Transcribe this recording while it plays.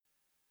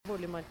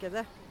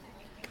Boligmarkedet.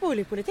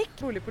 Boligpolitikk.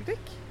 Boligpolitikk.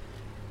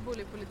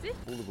 Boligpolitikk.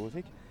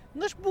 Boligpolitikk.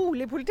 Norsk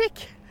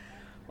boligpolitikk.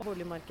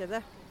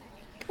 Boligmarkedet.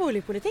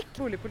 Boligpolitikk.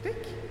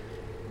 Boligpolitikk.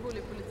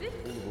 Boligpolitikk.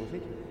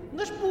 Boligpolitikk.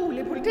 Norsk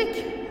boligpolitikk.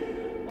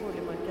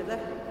 Boligmarkedet.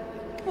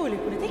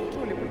 Boligpolitikk.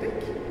 Boligpolitikk.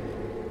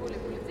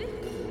 Boligpolitikk.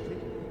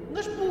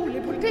 Norsk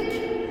boligpolitikk.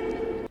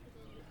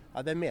 Ja,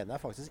 det mener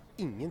jeg faktisk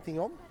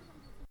ingenting om.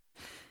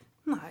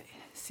 Nei,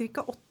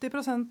 ca.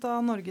 80%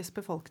 av Norges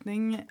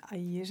befolkning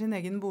eier sin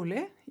egen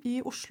bolig.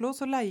 I Oslo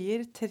så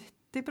leier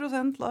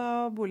 30%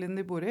 av boligen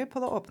de bor i på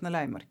det åpne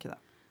leiemarkedet.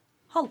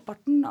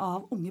 Halvparten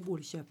av unge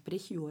boligkjøpere i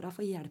 20-åra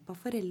får hjelp av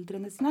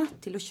foreldrene sine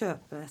til å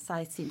kjøpe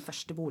seg sin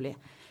første bolig.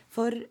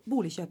 For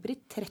boligkjøpere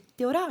i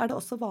 30-åra er det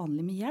også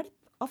vanlig med hjelp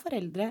av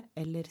foreldre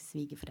eller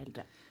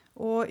svigerforeldre.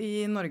 Og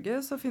i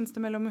Norge så finnes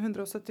det mellom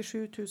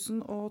 177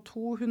 000 og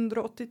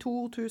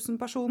 282 000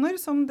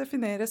 personer som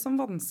defineres som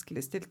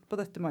vanskeligstilt på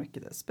dette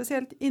markedet.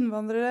 Spesielt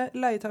innvandrere,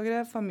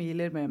 leietagere,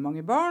 familier med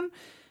mange barn,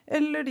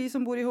 eller de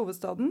som bor i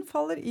hovedstaden,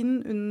 faller inn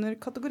under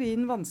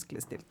kategorien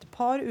vanskeligstilt.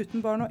 Par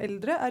uten barn og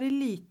eldre er i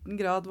liten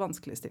grad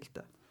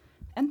vanskeligstilte.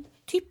 En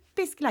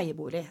typisk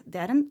leiebolig, det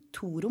er en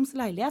toroms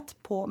leilighet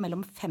på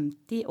mellom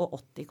 50 og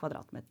 80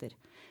 kvadratmeter.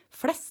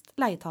 Flest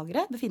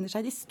leietagere befinner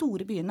seg i de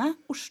store byene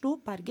Oslo,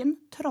 Bergen,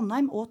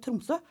 Trondheim og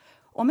Tromsø.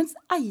 Og mens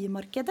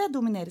eiemarkedet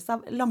domineres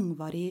av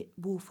langvarige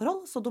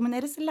boforhold, så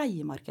domineres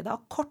leiemarkedet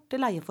av korte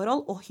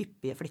leieforhold og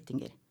hyppige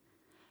flyttinger.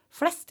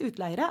 Flest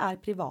utleiere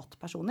er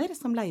privatpersoner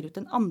som leier ut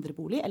en andre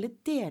bolig eller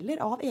deler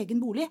av egen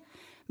bolig.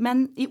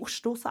 Men i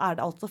Oslo så er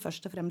det altså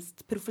først og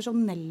fremst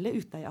profesjonelle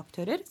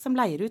utleieaktører som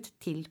leier ut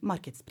til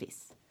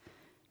markedspris.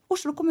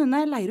 Oslo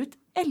kommune leier ut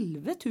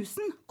 11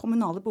 000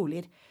 kommunale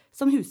boliger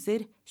som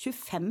huser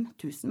 25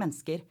 000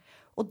 mennesker.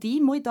 Og de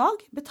må i dag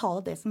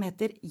betale det som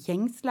heter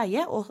gjengs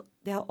leie, og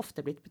det har ofte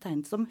blitt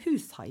betegnet som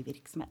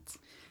hushaivirksomhet.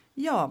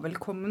 Ja,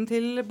 velkommen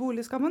til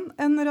Boligskammen,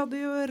 en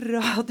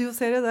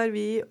radioserie der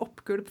vi i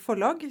Oppgulp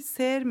forlag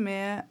ser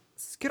med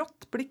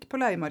skrått blikk på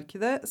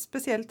leiemarkedet,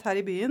 spesielt her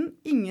i byen.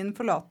 Ingen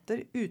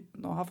forlater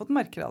uten å ha fått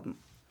merker av den.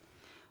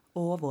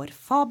 Og vår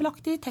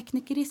fabelaktige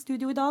tekniker i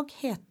studio i dag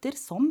heter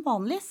som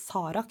vanlig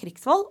Sara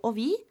Krigsvold, og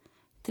vi,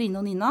 Trine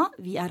og Nina,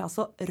 vi er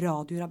altså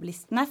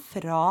radiorabilistene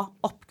fra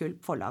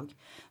Oppgulp forlag.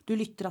 Du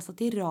lytter altså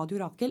til Radio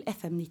Rakel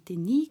FM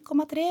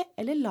 99,3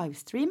 eller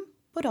livestream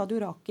på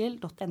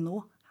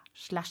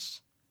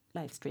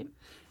radiorakel.no/livestream.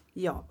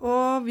 Ja,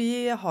 og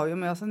vi har jo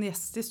med oss en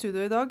gjest i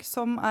studio i dag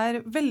som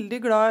er veldig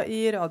glad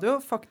i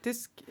radio,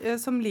 faktisk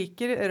som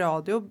liker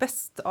radio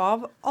best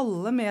av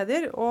alle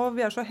medier, og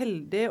vi er så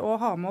heldige å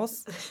ha med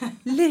oss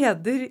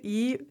leder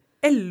i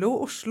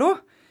LO Oslo,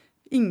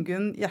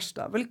 Ingunn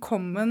Gjerstad.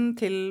 Velkommen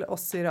til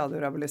oss i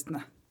Radiorabilistene.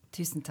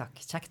 Tusen takk,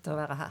 kjekt å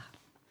være her.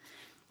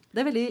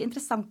 Det er veldig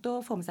interessant å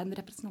få med seg en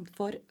representant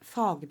for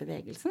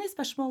fagbevegelsen i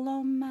spørsmål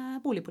om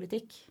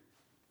boligpolitikk.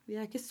 Vi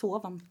er ikke så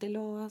vant til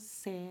å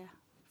se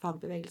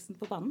fagbevegelsen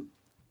på banen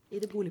i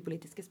det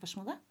boligpolitiske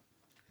spørsmålet.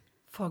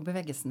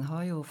 Fagbevegelsen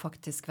har jo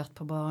faktisk vært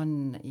på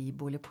banen i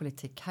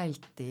boligpolitikk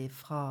helt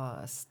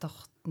fra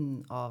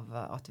starten av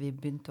at vi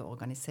begynte å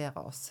organisere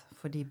oss,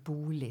 fordi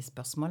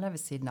boligspørsmålet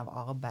ved siden av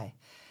arbeid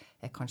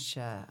er kanskje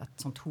et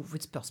sånt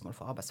hovedspørsmål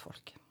for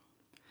arbeidsfolk.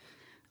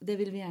 Det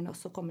vil vi gjerne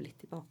også komme litt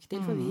tilbake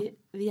til, for vi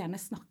vil gjerne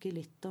snakke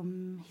litt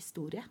om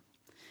historie.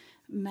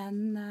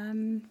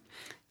 Men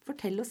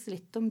fortell oss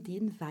litt om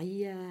din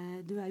vei.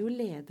 Du er jo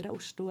leder av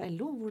Oslo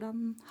LO.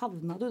 Hvordan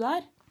havna du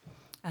der?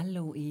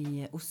 LO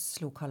i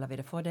Oslo kaller vi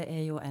det for. Det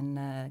er jo en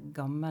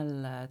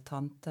gammel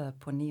tante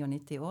på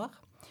 99 år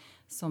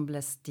som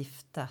ble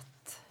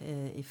stiftet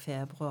i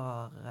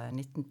februar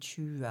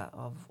 1920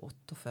 av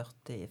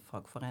 48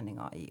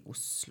 fagforeninger i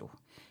Oslo.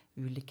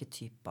 Ulike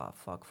typer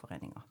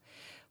fagforeninger.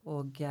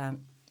 Og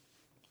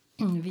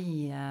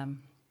vi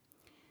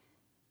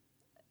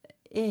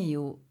er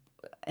jo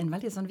en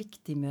veldig sånn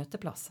viktig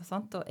møteplass,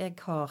 sant? Og jeg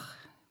har,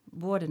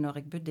 både når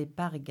jeg bodde i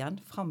Bergen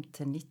frem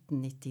til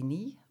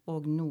 1999,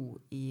 og nå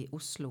i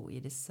Oslo i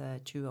disse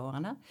 20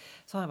 årene,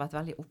 så har jeg vært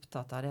veldig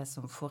opptatt av det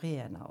som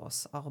forener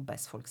oss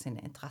arbeidsfolk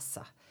sine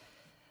interesser.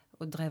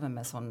 Og drevet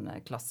med sånn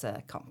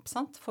klassekamp,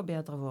 sant?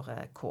 Forbedre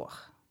våre kår.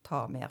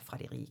 Ta mer fra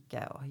de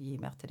rike og gi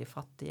mer til de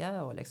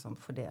fattige, og liksom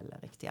fordele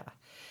riktigere.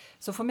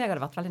 Så for meg har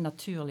det vært veldig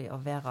naturlig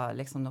å være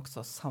liksom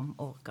nokså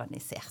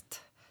samorganisert.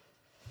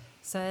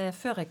 Så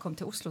før jeg kom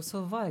til Oslo,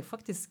 så var jeg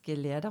faktisk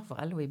leder for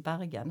LO i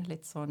Bergen,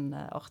 litt sånn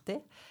artig,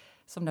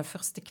 som den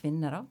første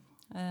kvinne da.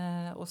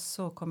 Og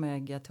så kom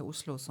jeg til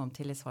Oslo som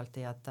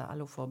tillitsvalgt i et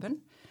LO-forbund.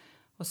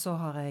 Og så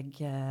har jeg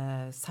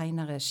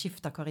senere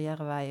skiftet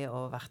karrierevei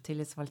og vært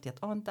tillitsvalgt i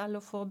et annet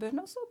LO-forbund,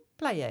 og så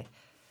ble jeg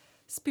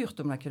spurt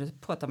om jeg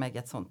kunne påta meg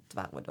et sånt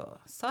verv, og da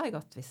sa jeg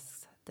at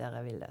hvis dere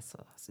vil det, så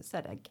synes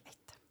jeg det er greit.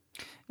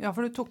 Ja,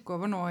 for du tok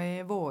over nå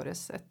i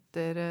våres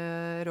etter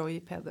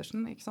Roy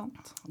Pedersen, ikke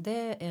sant?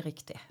 Det er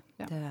riktig,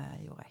 ja. Det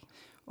gjorde jeg.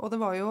 Og det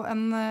var jo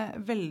en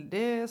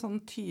veldig sånn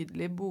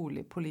tydelig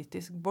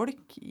boligpolitisk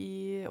bolk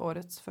i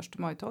årets 1.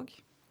 mai-tog.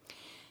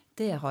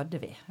 Det hadde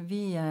vi.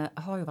 Vi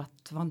har jo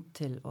vært vant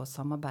til å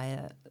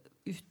samarbeide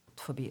ut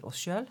forbi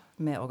oss selv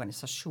med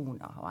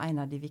organisasjoner. Og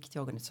en av de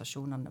viktige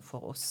organisasjonene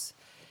for oss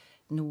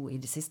nå i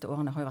de siste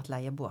årene har jo vært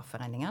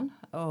Leieboerforeningen,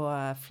 og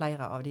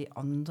flere av de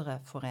andre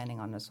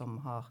foreningene som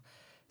har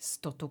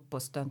stått opp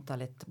og støntet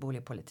litt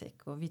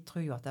boligpolitikk. Og vi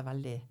tror jo at det er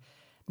veldig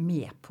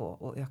med på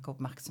å øke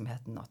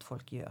oppmerksomheten at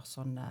folk gjør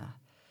sånne,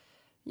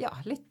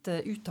 litt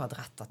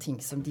utadrettet ting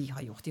som de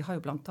har gjort. De har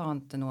jo blant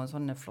annet noen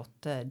sånne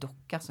flotte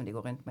dokker som de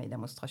går rundt med i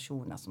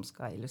demonstrasjoner som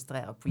skal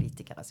illustrere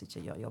politikere som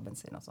ikke gjør jobben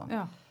sin og sånn.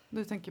 Ja,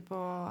 du tenker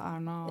på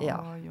Erna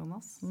og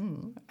Jonas?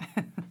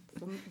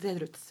 Som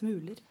deler ut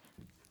smuler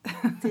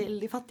til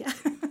de fattige.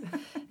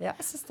 Ja,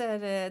 jeg synes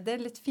det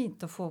er litt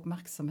fint å få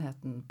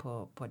oppmerksomheten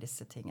på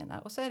disse tingene.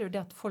 Og så er det jo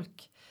det at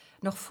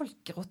når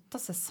folk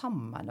rotter seg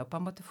sammen og på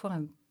en måte får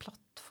en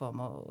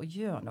plattform og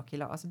gjør noe i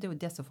lag, altså det er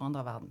jo det som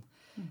forandrer verden.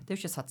 Det er jo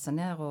ikke å sette seg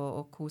ned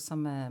og kose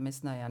med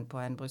misnøyen på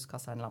en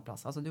brusskasse en eller annen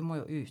plass. Altså du må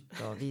jo ut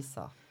og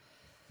vise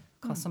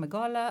hva som er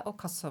gale og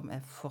hva som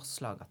er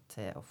forslaget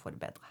til å få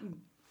det bedre.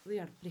 Det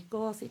hjelper ikke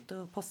å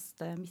sitte og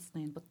poste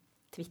misnøyen på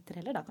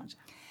Twitter heller da, kanskje?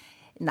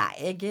 Nei,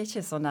 jeg er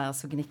ikke sånn der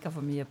som gnikker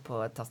for mye på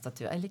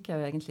tastatur. Jeg liker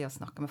jo egentlig å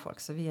snakke med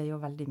folk, så vi er jo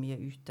veldig mye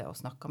ute og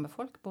snakker med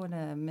folk,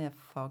 både med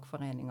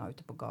fagforeninger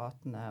ute på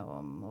gatene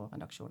og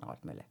redaksjoner og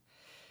alt mulig.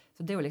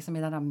 Så det er jo liksom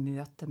i det der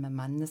møtet med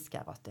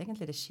mennesker at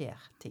egentlig det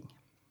skjer ting.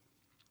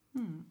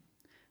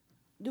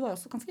 Du var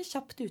også ganske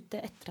kjapt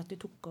ute etter at du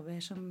tok over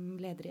som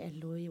leder i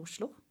LO i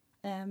Oslo,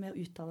 med å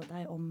uttale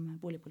deg om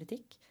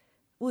boligpolitikk.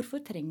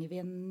 Hvorfor trenger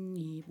vi en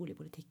ny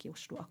boligpolitikk i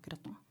Oslo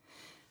akkurat nå?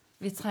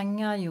 Vi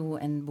trenger jo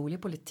en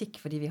boligpolitikk,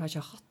 fordi vi har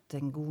ikke hatt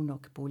en god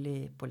nok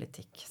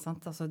boligpolitikk.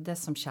 Sant? Altså det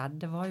som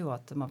skjedde var jo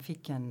at man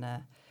fikk en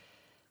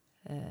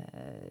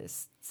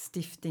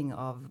stifting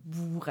av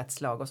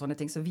borettslag og sånne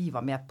ting som vi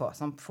var med på,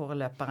 som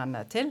foreløperen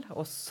til.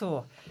 Og så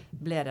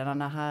ble det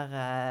denne her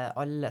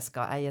alle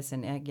skal eie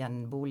sin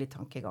egen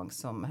boligtankegang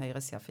som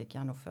høyresiden fikk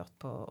gjennomført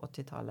på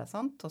 80-tallet.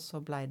 Sant? Og så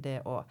ble det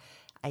å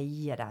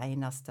eie det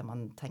eneste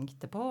man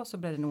tenkte på, og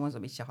så ble det noen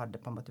som ikke hadde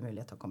på en måte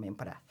mulighet til å komme inn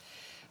på det.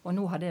 Og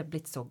nå har det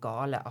blitt så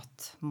gale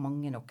at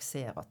mange nok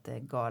ser at det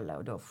er gale,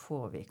 og da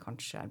får vi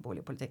kanskje en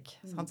boligpolitikk.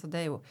 Så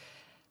det er jo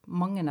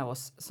mange av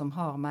oss som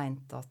har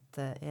ment at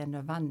det er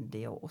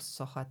nødvendig å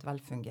også ha et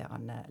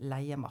velfungerende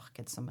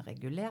leiemarked som er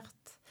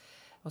regulert,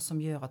 og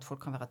som gjør at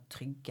folk kan være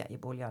trygge i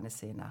boligene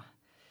sine,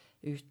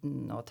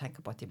 uten å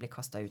tenke på at de blir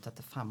kastet ut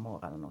etter 5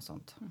 år eller noe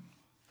sånt.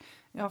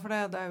 Ja, for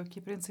det er jo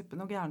ikke i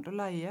prinsippet noe gærent å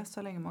leie,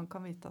 så lenge man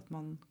kan vite at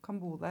man kan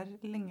bo der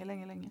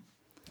lenge.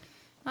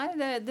 Nei,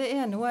 det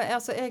er noe,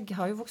 altså jeg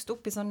har jo vokst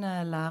opp i sånne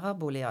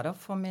lærerboliger da,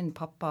 for min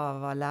pappa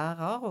var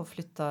lærer og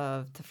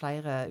flyttet til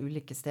flere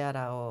ulike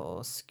steder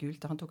og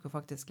skulte. Han tok jo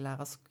faktisk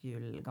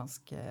lærerskole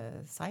ganske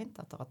sent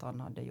etter at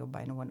han hadde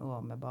jobbet i noen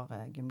år med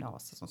bare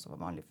gymnaset, sånn som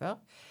var vanlig før.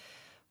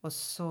 Og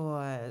så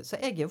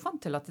jeg er jo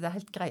vant til at det er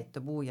helt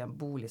greit å bo i en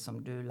bolig som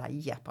du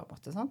leier på en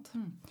måte, sant?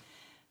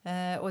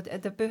 Og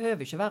det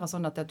behøver ikke være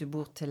sånn at du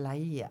bor til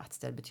leie et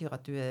sted. Det betyr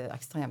at du er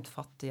ekstremt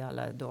fattig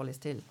eller dårlig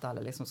stilt,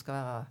 eller liksom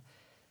skal være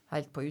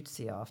helt på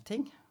utsida av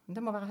ting.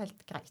 Det må være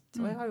helt greit.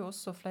 Og jeg har jo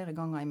også flere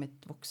ganger i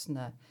mitt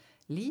voksne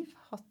liv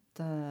hatt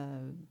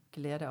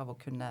glede av å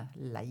kunne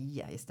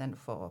leie i stedet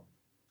for å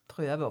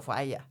prøve å få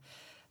eie.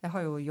 Jeg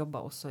har jo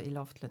jobbet også i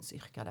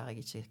lavtlønnsyrker der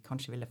jeg ikke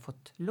kanskje ville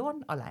fått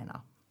lån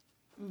alene.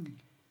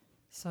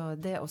 Så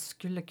det å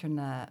skulle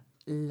kunne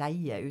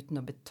leie uten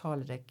å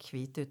betale det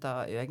hvite ut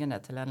av øynene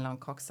til en eller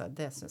annen kakse,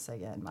 det synes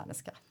jeg er en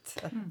menneskerett.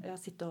 Ja,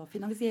 sitte og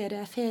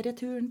finansiere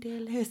ferieturen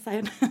til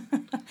huseieren.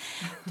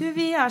 Du,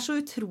 vi er så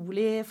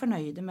utrolig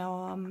fornøyde med å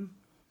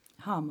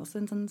ha med oss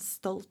en sånn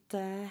stolt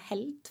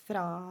helt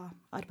fra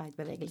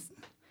arbeiderbevegelsen.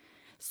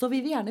 Så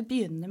vi vil gjerne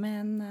begynne med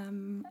en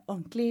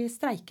ordentlig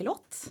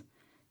streikelåt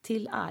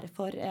til ære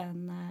for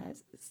en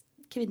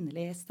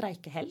kvinnelig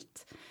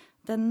streikehelt.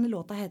 Den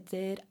låta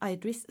heter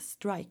Idris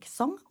Strike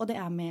Song, og det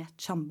er med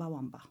Chamba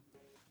Wamba.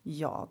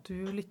 Ja,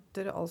 du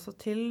lytter altså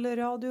til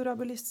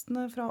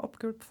Radiorabulistene fra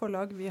Oppgulp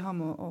forlag. Vi har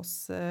med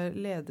oss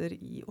leder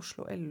i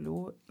Oslo LO,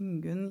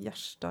 Ingunn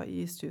Gjerstad,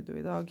 i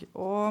studio i dag.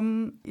 Og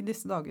i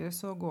disse dager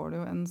så går det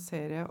jo en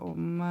serie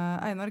om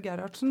Einar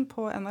Gerhardsen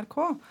på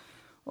NRK.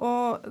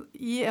 Og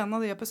i en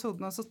av de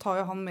episodene så tar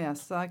jo han med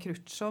seg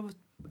Khrusjtsjov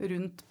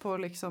rundt på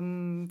liksom,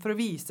 for å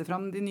vise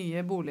frem de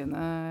nye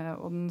boligene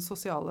og den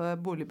sosiale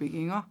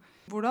boligbygginga.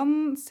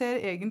 Hvordan ser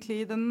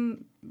egentlig den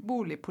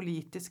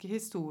boligpolitiske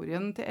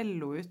historien til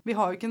LO ut? Vi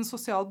har jo ikke en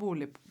sosial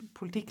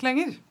boligpolitikk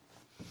lenger.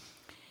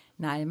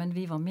 Nei, men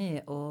vi var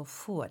med å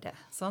få det,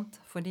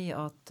 sant? Fordi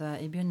at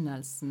i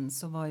begynnelsen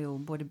så var jo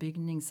både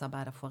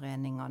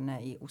bygningsarbeiderforeningene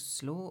i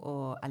Oslo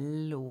og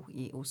LO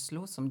i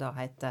Oslo, som da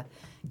heter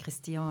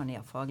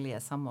Kristiania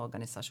Faglige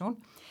Samorganisasjon,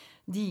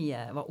 de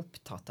var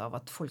opptatt av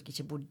at folk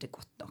ikke bodde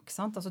godt nok,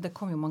 sant? Altså det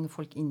kom jo mange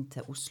folk inn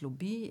til Oslo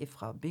by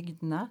fra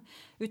bygdene.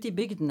 Ute i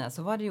bygdene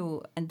så var det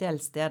jo en del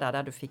steder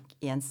der du fikk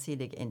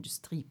ensidige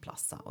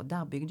industriplasser, og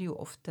der bygde jo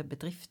ofte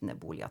bedriftene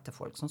boliger til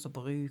folk, sånn som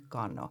på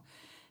Rjukan og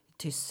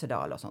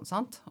Tyssedal og sånn,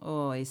 sant?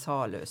 Og i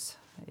Salhus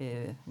i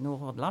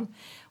Nordhordland.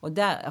 Og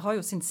der har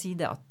jo sin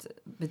side at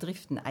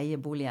bedriften eier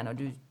boligen, og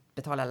du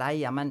betaler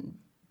leie, men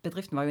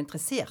bedriften var jo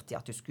interessert i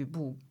at du skulle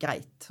bo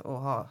greit og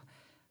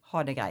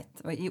ha det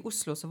greit. Og i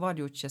Oslo så var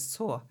det jo ikke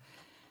så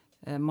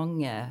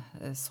mange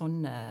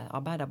sånne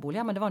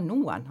arbeiderboliger, men det var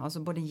noen.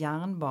 Altså både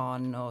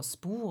jernbanen og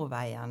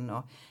sporveien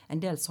og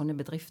en del sånne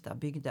bedrifter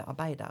bygde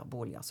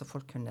arbeiderboliger så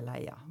folk kunne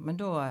leie. Men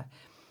da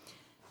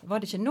var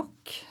det ikke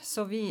nok,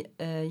 så vi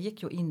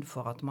gikk jo inn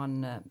for at man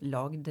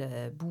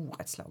lagde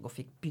borettslag og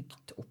fikk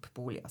bygd opp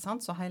boliger.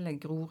 Sant? Så hele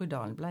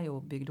Groruddalen ble jo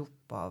bygd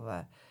opp av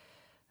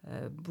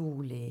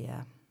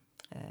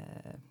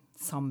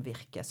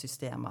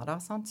samvirkesystemer, da,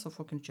 sant? Så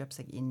folk kunne kjøpe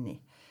seg inn i.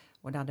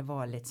 Og der det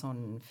var litt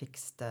sånn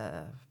fikste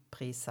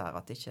priser,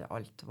 at ikke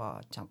alt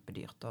var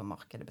kjempedyrt og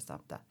markedet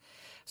bestemte.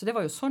 Så det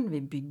var jo sånn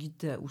vi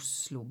bygde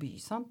Oslo by,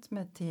 sant?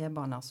 Med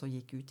T-baner som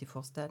gikk ut i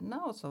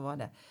forstedene, og så var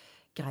det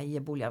greie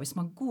boliger. Hvis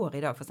man går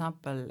i dag, for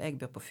eksempel, jeg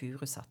bor på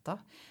Furuset,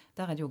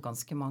 der er det jo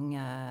ganske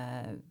mange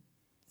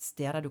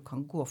steder du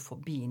kan gå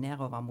forbi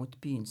nedover mot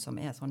byen, som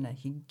er sånne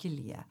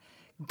hyggelige,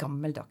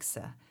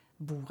 gammeldagse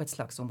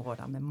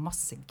borettslagsområder med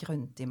masse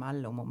grønt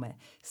imellom og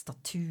med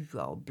statuer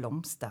og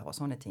blomster og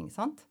sånne ting,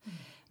 sant?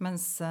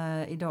 Mens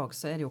i dag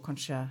så er det jo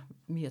kanskje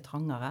mye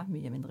trangere,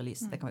 mye mindre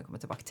lys, det kan vi komme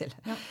tilbake til.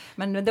 Ja.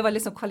 Men det var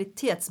liksom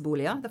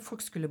kvalitetsboliger der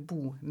folk skulle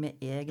bo med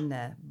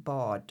egne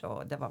bad,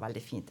 og det var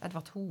veldig fint.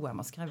 Edvard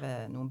Hoem har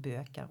skrevet noen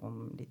bøker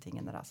om de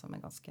tingene der som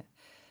er ganske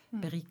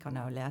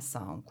berikende å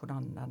lese om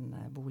hvordan den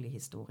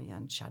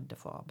bolighistorien skjedde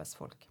for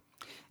arbeidsfolk.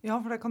 Ja,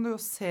 for det kan du jo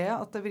se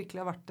at det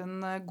virkelig har vært en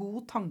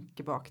god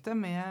tanke bak det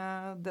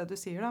med det du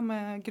sier da,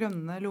 med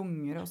grønne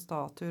lunger og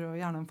statuer og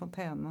gjerne en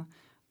fontene.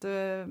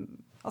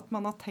 At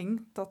man har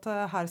tenkt at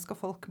her skal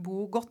folk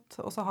bo godt,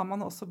 og så har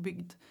man også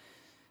bygd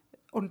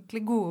ordentlig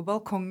gode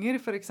balkonger,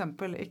 for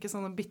eksempel. Ikke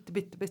sånne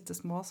bitte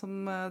små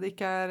som det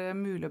ikke er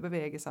mulig å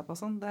bevege seg på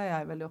sånn. Det er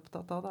jeg veldig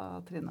opptatt av da,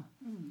 Trine.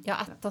 Ja,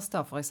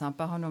 Etterstad for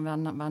eksempel, har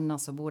noen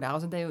venner som bor der.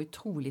 Altså, det er jo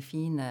utrolig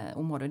fine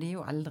områder. De er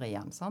jo eldre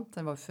igjen, sant?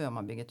 Det var jo før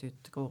man bygget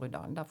ut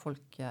Groruddalen, der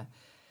folk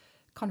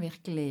kan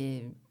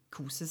virkelig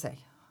kose seg.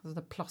 Altså,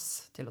 det er plass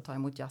til å ta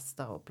imot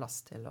gjester, og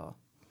plass til å,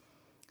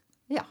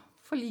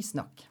 få lys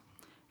nok.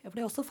 Ja, for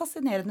det er også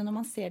fascinerende når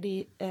man ser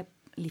de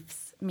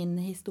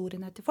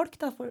livsminnehistoriene til folk.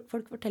 Da.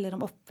 Folk forteller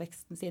om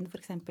oppveksten sin, for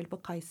eksempel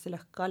på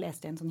Kaiserløkka,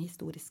 leste jeg en sånn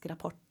historisk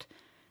rapport,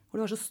 hvor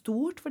det var så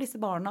stort for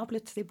disse barna å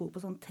plutselig bo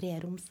på sånn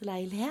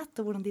treromsleilighet,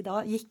 og hvordan de da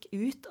gikk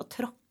ut og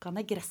tråkka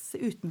ned gresset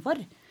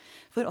utenfor.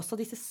 For også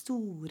disse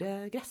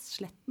store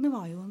gresslettene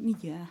var jo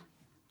nye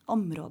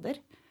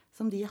områder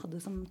som de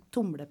hadde som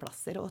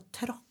tumleplasser, og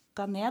tråkka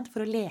ned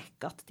for å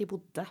leke at de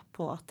bodde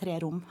på 3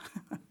 rom.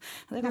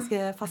 Det er ganske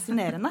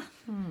fascinerende.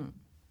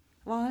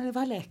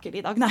 Hva leker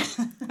de i dag? Nei.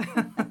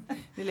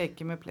 Vi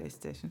leker med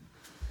PlayStation.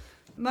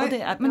 Men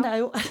det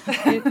er jo...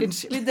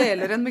 Vi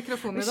deler en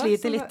mikrofon i dag. Vi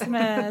sliter litt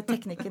med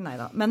teknikken, nei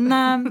da. Men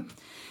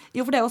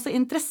jo, for det er også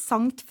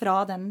interessant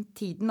fra den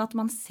tiden at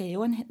man ser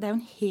jo det er jo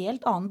en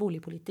helt annen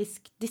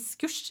boligpolitisk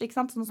diskurs, ikke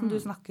sant? Sånn som du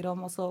snakker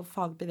om, også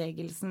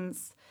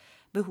fagbevegelsens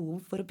behov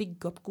for å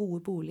bygge opp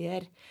gode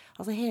boliger.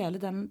 Altså hele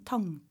den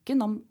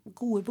tanken om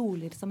gode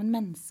boliger som en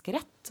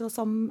menneskerett, og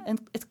som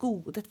et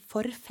gode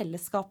for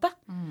fellesskapet.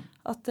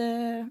 At,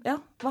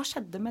 hva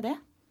skjedde med det?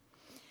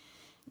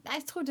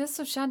 Jeg tror det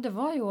som skjedde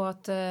var jo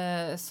at,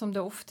 som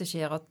det ofte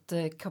skjer, at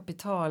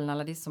kapitalen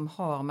eller de som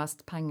har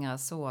mest penger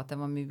så at det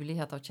var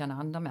mulighet til å tjene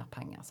enda mer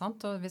penger.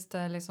 Sant? Og hvis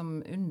det er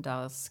liksom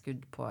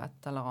underskudd på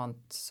et eller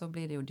annet, så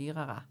blir det jo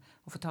dyrere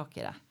å få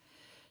tak i det.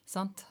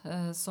 Sant?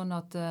 Sånn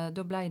at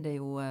da ble det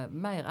jo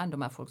enda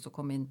mer folk som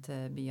kom inn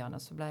til byene,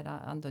 så ble det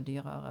enda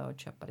dyrere å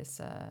kjøpe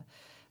disse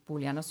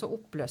boligene. Og så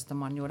oppløste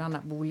man jo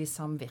denne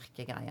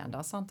boligsamvirkegreien,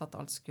 da, sant? At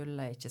alt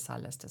skulle ikke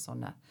selges til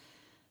sånne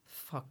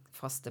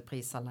faste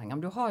priser lenger.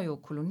 Men du har jo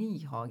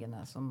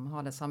kolonihagene som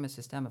har det samme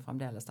systemet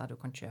fremdeles, der du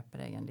kan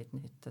kjøpe deg en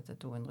liten hytte til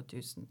 200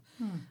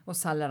 000 og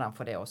selge den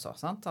for det også.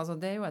 Sant? Altså,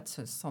 det er jo et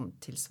sånn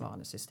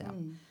tilsvarende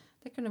system.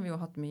 Det kunne vi jo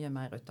hatt mye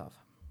mer ut av.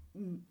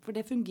 For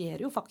det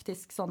fungerer jo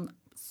faktisk sånn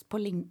på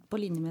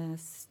linje med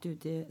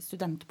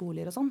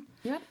studentboliger og sånn.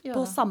 Ja,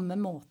 på samme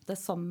måte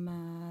som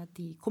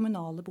de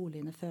kommunale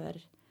boligene før,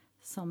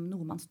 som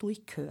noe man sto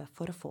i kø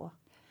for å få.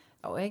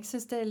 Og jeg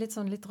synes det er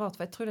litt rart,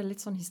 for jeg tror det er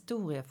litt sånn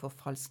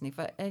historieforfalskning,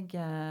 for jeg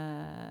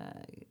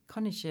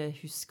kan ikke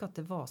huske at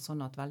det var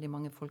sånn at veldig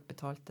mange folk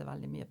betalte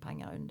veldig mye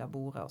penger under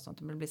bordet og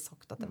sånt. Men det blir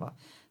sagt at det var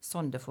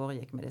sånn det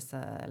foregikk med disse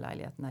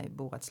leilighetene i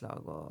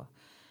borettslag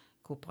og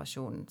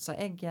kooperasjonen. Så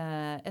jeg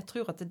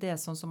tror at det er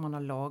sånn som man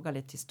har laget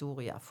litt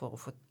historie for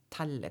å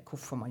fortelle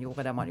hvorfor man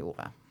gjorde det man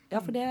gjorde. Ja,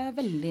 for det er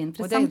veldig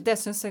interessant. Og det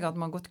synes jeg at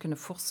man godt kunne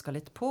forske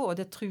litt på, og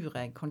det tror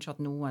jeg kanskje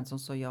at noen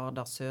sånn som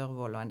Jardar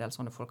Sørvold og en del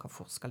sånne folk har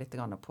forsket litt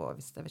grann på,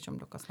 hvis jeg vet ikke om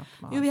dere har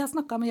snakket med. Jo, vi har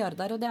snakket med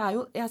Jardar, og det er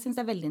jo, jeg synes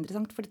det er veldig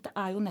interessant, for det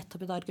er jo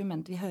nettopp et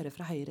argument vi hører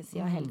fra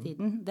høyresiden hele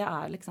tiden. Det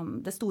er liksom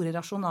det store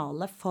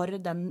rasjonale for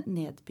den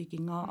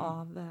nedbyggingen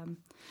av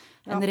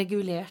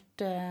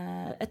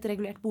et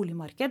regulert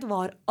boligmarked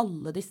var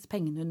alle disse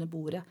pengene under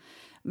bordet.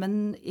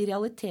 Men i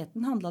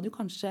realiteten handlet det jo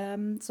kanskje,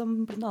 som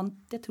blant annet,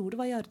 jeg tror det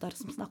var Jardar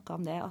som snakket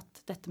om det, at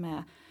dette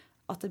med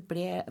at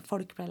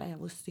folk ble lei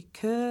av å stå i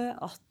kø,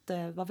 at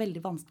det var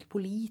veldig vanskelig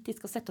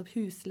politisk å sette opp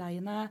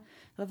husleiene.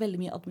 Det var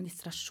veldig mye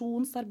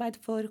administrasjonsarbeid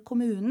for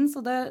kommunen, så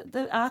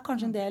det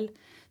kanskje en del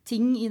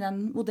ting i den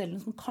modellen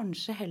som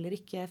kanskje heller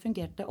ikke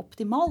fungerte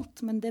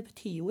optimalt, men det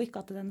betyr jo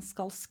ikke at den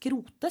skal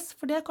skrotes,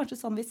 for det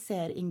kanskje sånn vi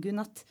ser,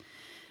 Ingunn, at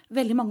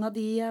veldig mange av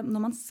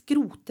når man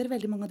skroter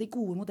veldig mange av de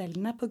gode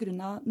modellene på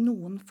grunn av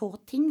noen få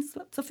ting,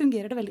 så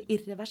fungerer det veldig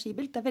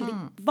irreversibelt. Det veldig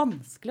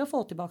vanskelig å få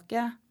tilbake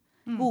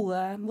gode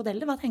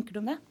modeller. Hva tenker du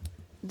om det?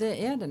 Det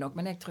det nok,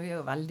 men jeg tror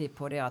jo veldig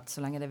på det at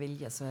så lenge det er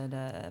vilje, så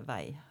det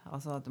vei.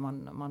 Altså at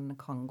man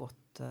kan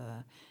godt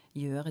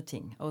gjøre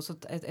ting. Og så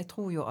jeg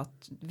tror jo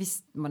at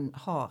hvis man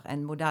har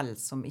en modell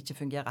som ikke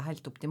fungerer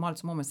helt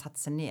optimalt, så må man sette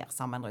seg ned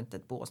sammen rundt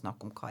et bord og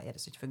snakke om hva det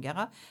som ikke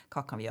fungerer,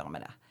 hva kan vi gjøre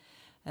med det.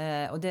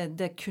 Og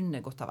det kunne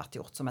godt ha vært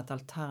gjort som et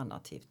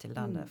alternativ til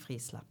denne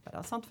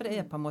frisleppet. Sant? For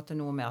det på en måte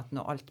noe med at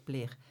når alt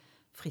blir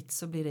fritt,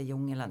 så blir det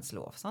jungelens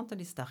lov, sant?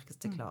 Og de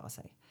sterkeste klarer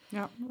seg.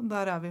 Ja,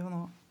 der vi jo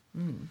nå.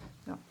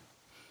 Ja.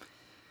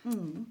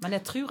 Men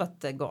jeg tror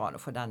at det går an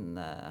å få den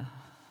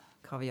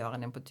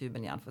kaviaren inn på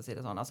tuben igjen, for å si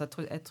det sånn. Altså,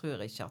 jeg tror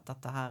ikke at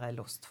dette her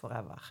lost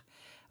forever.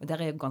 Og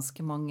der jo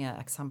ganske mange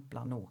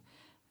eksempler nå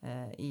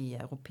i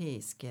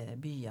europeiske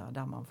byer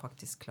der man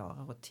faktisk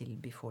klarer å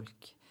tilby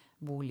folk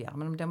boliger.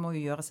 Men det må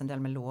jo gjøres en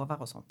del med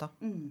lover og sånt da.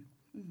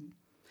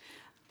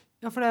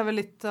 Ja, for det vel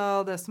litt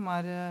av det som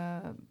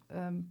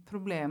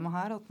problemet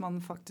her, at man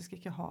faktisk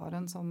ikke har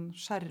en sånn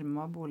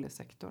skjermet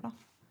boligsektor da,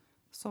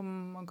 som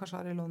man kanskje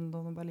har i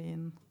London og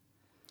Berlin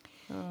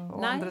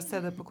og andre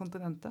steder på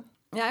kontinentet.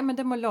 Ja, men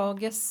det må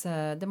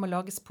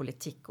lages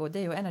politikk, og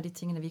det jo en av de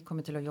tingene vi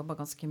kommer til å jobbe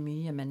ganske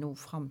mye med nå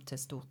frem til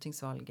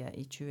stortingsvalget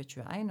i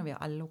 2021, og vi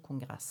har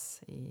LO-kongress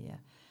i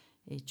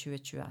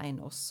 2021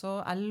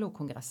 også.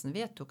 LO-kongressen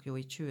vedtok jo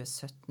i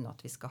 2017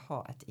 at vi skal ha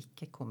et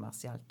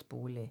ikke-kommersielt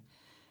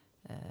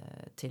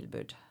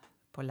boligtilbud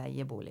på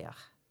leieboliger.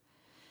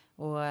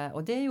 Og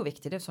det jo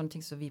viktig, det jo sånne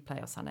ting som vi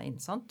pleier å sende inn,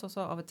 sant? Og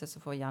så av og til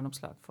så får vi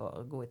gjennomslag for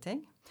gode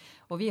ting.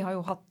 Og vi har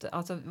jo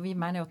vi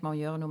mener jo at man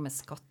gjør noe med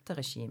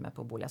skatteregimet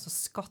på bolig. Altså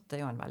skatt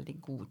jo en veldig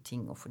god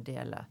ting å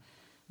fordele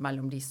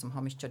mellom de som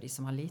har mye og de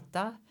som har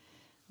lite.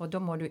 Og da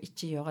må du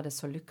ikke gjøre det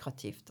så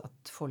lukrativt at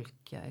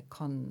folk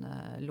kan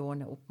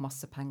låne opp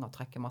masse penger og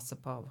trekke masse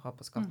fra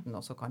på skatten,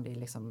 og så kan de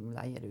liksom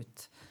leie det ut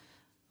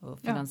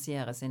og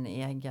finansiere sin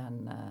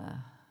egen...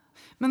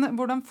 Men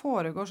hvordan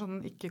foregår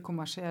sånn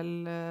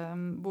ikke-kommersiell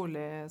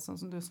bolig, sånn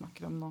som du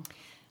snakker om nå?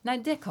 Nei,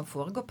 det kan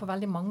foregå på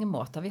veldig mange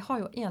måter. Vi har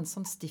jo en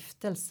sånn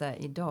stiftelse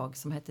i dag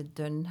som heter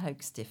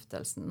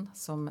Dønnhaug-stiftelsen,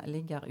 som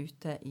ligger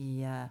ute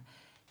i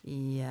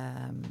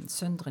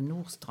Søndre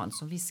Nordstrand,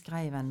 som vi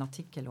skrev en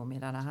artikkel om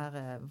i denne her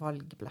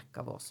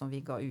valgblekka vår, som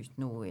vi ga ut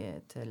nå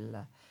til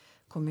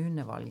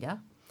kommunevalget.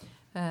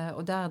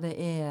 Og der det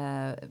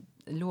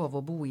lov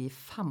å bo i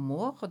 5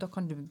 år, og da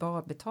kan du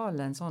bare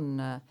betale en sånn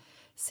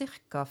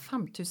cirka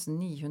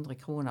 5.900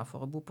 kroner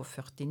for å bo på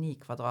 49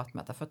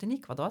 kvadratmeter.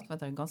 49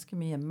 kvadratmeter ganske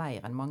mye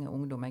mer enn mange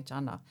ungdom jeg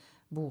kjenner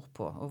bor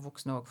på, og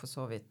voksne også for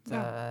så vidt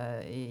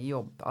i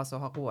jobb, altså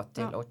har råd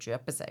til å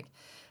kjøpe seg.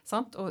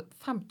 Sant? Og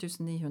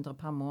 5.900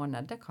 per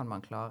måned, det kan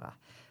man klare.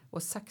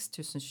 Og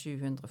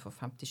 6.700 for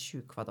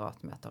 57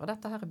 kvadratmeter. Og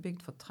dette her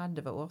bygd for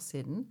 30 år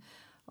siden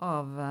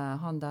av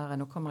han der,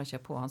 nå kommer jeg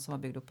ikke på, han som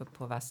var bygd oppe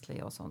på Vestli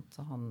og sånt,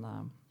 så han...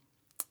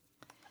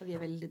 Vi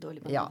veldig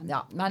dårlige med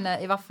ja, men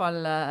i hvert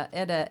fall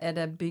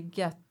det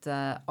bygget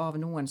av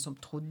noen som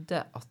trodde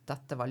at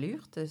dette var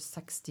lurt. Det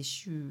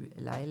 67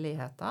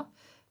 leiligheter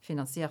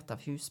finansiert av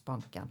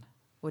Husbanken,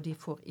 og de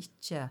får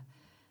ikke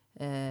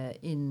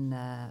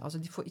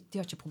altså de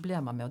har ikke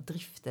problemer med å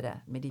drifte det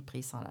med de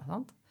prisene,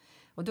 sant?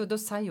 Og da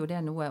sier jo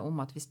det noe om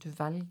at hvis du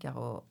velger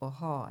å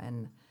ha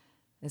en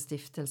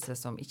stiftelse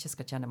som ikke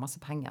skal tjene masse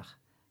penger,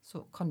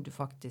 så kan du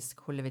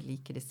faktisk holde ved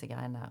like disse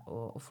greiene,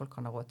 og folk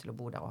kan ha råd til å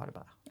bo der og ha det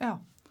bare. Ja.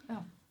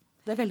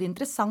 Det veldig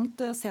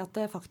interessant å se at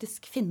det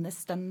faktisk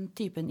finnes den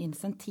typen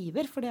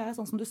insentiver, for det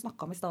sånn som du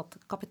snakket om i stad,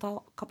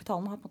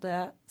 kapitalen har på en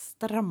måte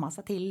strammet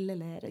seg til,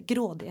 eller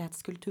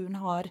grådighetskulturen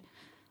har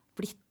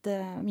blitt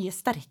mye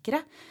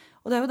sterkere.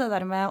 Og det jo det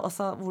der med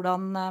også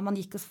hvordan man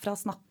gikk fra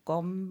å snakke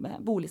om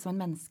bolig som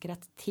en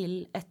menneskerett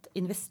til et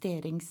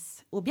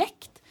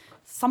investeringsobjekt,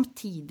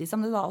 samtidig som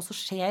det da også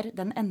skjer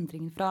den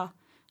endringen fra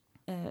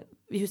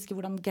vi husker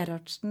hvordan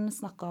Gerhardsen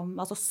snakket om,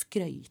 altså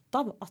skrøyt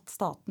av at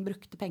staten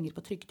brukte penger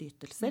på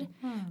trygdeytelser,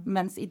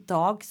 mens i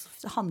dag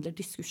så handler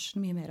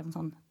diskursen mye mer om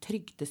sånn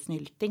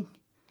trygdesnylting.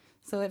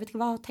 Så jeg vet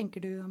ikke, hva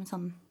tenker du om en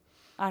sånn,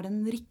 det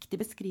en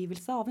riktig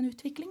beskrivelse av en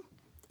utvikling?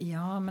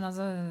 Ja, men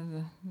altså,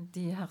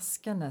 de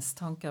herskendes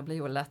tanker blir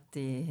jo lett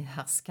de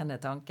herskende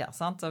tanker,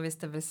 sant? Og hvis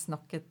det blir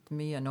snakket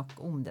mye nok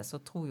om det, så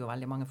tror jo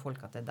veldig mange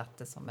folk at det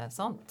dette som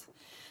sant.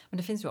 Men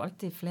det finnes jo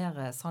alltid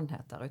flere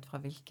sannheter ut fra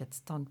hvilket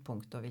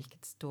standpunkt og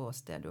hvilket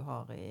ståsted du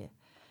har i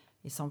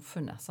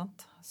samfunnet,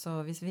 sant?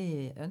 Så hvis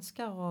vi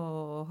ønsker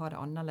å ha det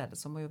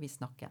annerledes, så må jo vi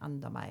snakke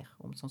enda mer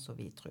om sånn som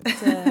vi tror.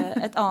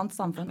 Et annet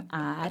samfunn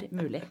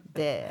mulig.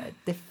 Det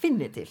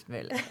definitivt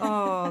mulig.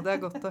 Det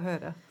godt å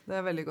høre. Det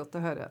veldig godt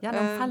å høre.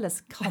 Gjennom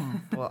felles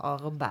kamp og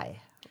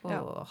arbeid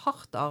og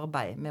hardt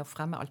arbeid med å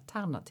fremme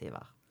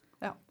alternativer.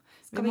 Ja.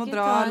 Vi må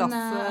dra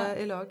lasset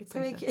i lag.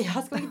 Skal vi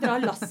ikke dra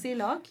lasset i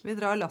lag? Vi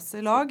drar lasset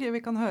i lag.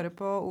 Vi kan høre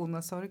på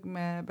Onesorg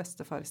med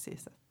bestefar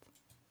Siset.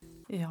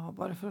 Ja,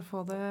 bare for å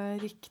få det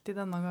riktig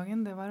denne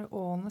gangen. Det var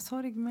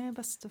Onesorg med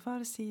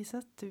bestefar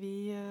Siset.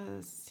 Vi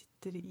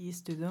sitter i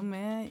studio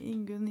med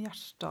Ingunn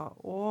Gjerstad,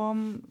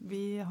 og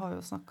vi har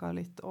jo snakket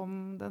litt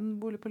om den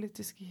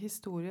boligpolitiske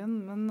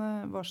historien, men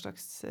hva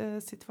slags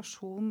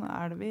situasjon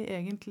det vi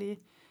egentlig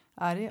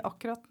i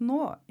akkurat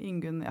nå,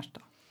 Ingunn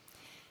Gjerstad?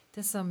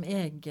 Det som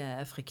jeg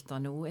frykter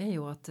nå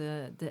jo at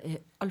det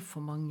alt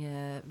for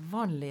mange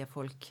vanlige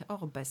folk,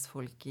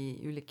 arbeidsfolk i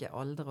ulike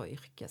aldre og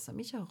yrker, som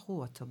ikke har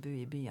råd til å bo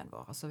i byen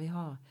vår. Altså vi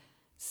har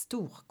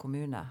stor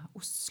kommune,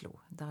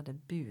 Oslo, der det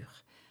bor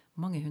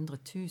mange 100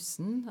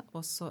 000,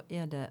 og så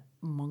det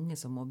mange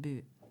som må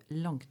bo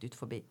langt ut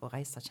forbi og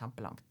reise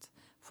kjempelangt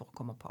for å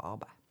komme på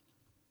arbeid.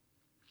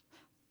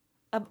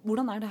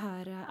 Hvordan det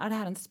her? Det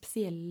her en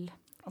spesiell...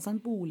 Altså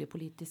en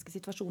boligpolitisk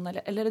situasjon,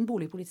 eller den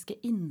boligpolitiske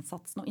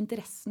innsatsen og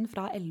interessen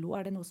fra LO,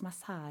 det noe som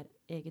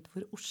særeget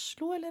for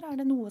Oslo, eller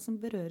det noe som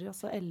berører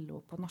også LO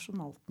på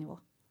nasjonalt nivå?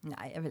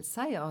 Nei, jeg vil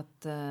si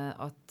at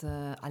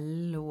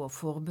LO og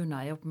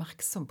forbundet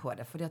oppmerksom på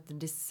det, fordi at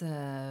disse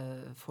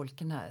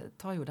folkene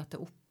tar jo dette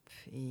opp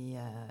i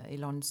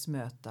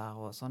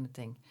landsmøter og sånne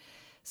ting.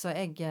 Så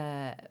jeg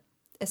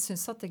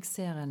synes at jeg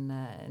ser en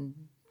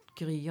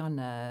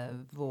gryende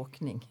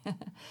våkning.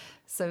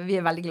 Så vi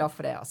veldig glad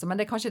for det. Altså. Men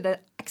det kanskje det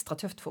ekstra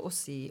tøft for oss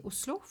i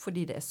Oslo,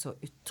 fordi det så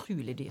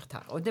utrolig dyrt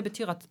her. Og det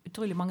betyr at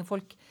utrolig mange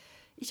folk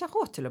ikke har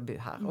råd til å bo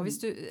her. Og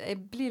hvis jeg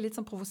blir litt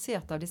sånn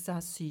provosert av disse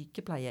her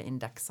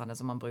sykepleierindeksene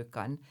som man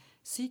bruker. En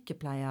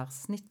sykepleier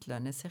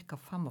snittlønn ca.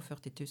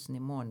 45 000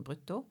 i måneden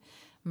brutto,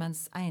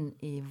 mens en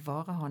i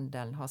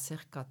varehandelen har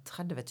ca.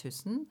 30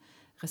 000.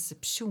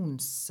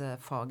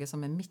 Resepsjonsfaget,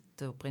 som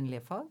mitt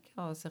opprinnelige fag,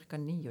 har ca.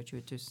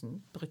 29 000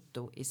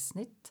 brutto i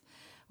snitt.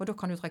 Og da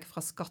kan du trekke fra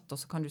skatt, og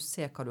så kan du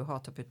se hva du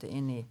har til å putte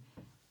inn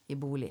i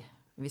bolig.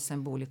 Hvis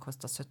en bolig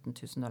koster 17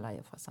 000 å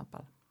leie, for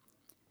eksempel.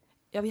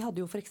 Ja, vi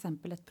hadde jo for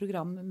eksempel et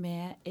program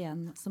med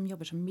en som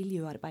jobber som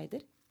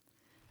miljøarbeider.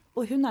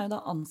 Og hun jo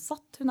da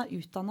ansatt, hun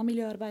utdannet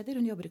miljøarbeider,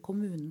 hun jobber i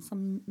kommunen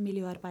som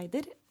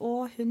miljøarbeider,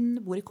 og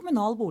hun bor i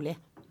kommunal bolig.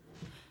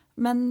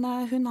 Men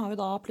hun har jo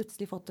da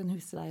plutselig fått en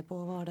husleie på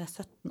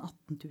 17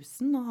 000-18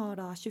 000, og har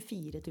da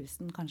 24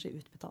 000 kanskje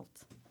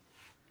utbetalt.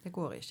 Det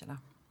går ikke, da.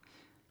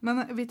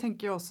 Men vi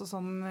tenker jo også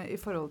sånn i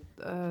forhold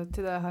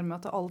til det her med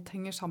at alt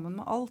henger sammen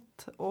med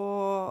alt,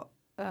 og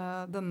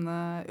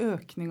denne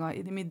økningen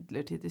i de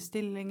midlertidige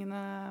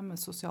stillingene, med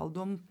sosial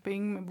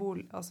dumping,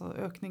 med altså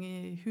økning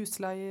i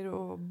husleier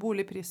og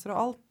boligpriser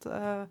og alt.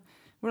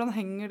 Hvordan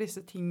henger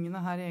disse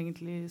tingene her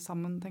egentlig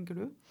sammen,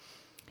 tenker du?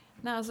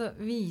 Nei, altså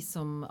vi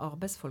som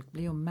arbeidsfolk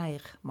blir jo mer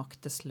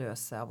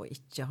maktesløse av å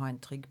ikke ha en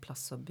trygg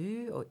plass å bo,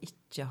 og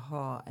ikke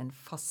ha en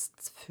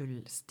fast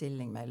full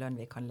stilling med lønn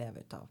vi kan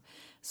leve ut av.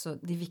 Så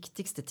de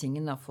viktigste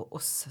tingene for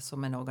oss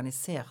som en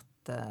organisert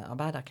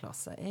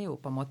arbeiderklasse jo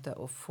på en måte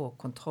å få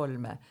kontroll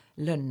med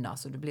lønna,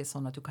 så det blir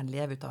sånn at du kan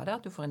leve ut av det,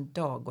 at du får en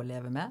dag å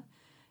leve med.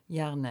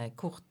 Gjerne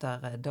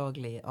kortere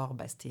daglig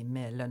arbeidstid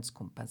med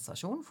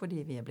lønnskompensasjon,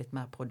 fordi vi blitt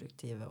mer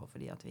produktive, og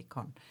fordi at vi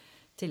kan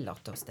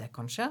tillate oss det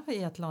kanskje,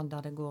 i et land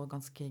der det går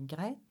ganske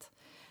greit.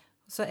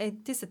 Så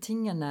disse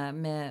tingene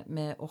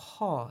med å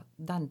ha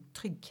den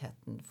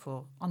tryggheten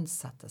for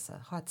ansettelse,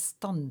 ha et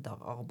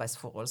standard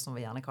arbeidsforhold, som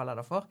vi gjerne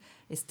kaller det for,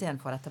 i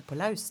stedet for dette på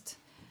løst,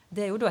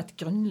 det jo da et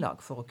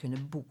grunnlag for å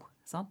kunne bo.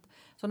 Sant?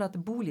 Sånn at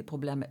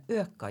boligproblemet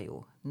øker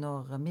jo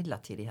når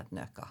midlertidigheten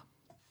øker.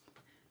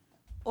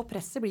 Og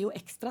presset blir jo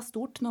ekstra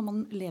stort når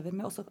man lever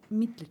med også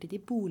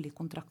midlertidige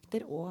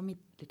boligkontrakter og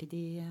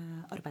midlertidige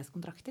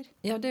arbeidskontrakter.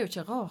 Ja, det jo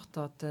ikke rart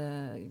at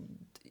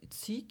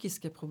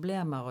psykiske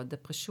problemer og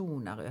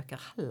depresjoner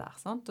øker heller.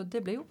 Sant? Og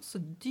det blir jo også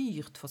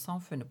dyrt for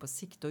samfunnet på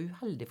sikt, og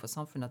uheldig for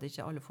samfunnet at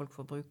ikke alle folk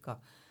får bruke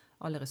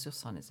alle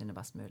ressursene sine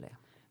best mulig.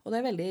 Og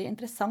det veldig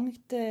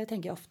interessant,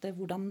 tenker jeg ofte,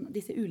 hvordan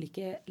disse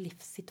ulike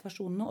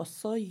livssituasjonene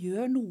også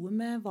gjør noe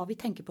med hva vi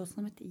tenker på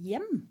som et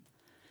hjem.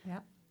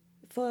 Ja.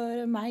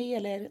 For meg,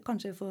 eller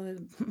kanskje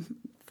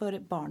for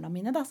barna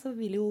mine, da, så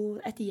vil jo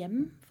et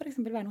hjem for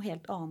eksempel være noe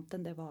helt annet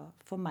enn det var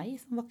for meg,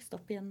 som vokste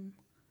opp i en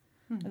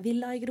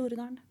villa i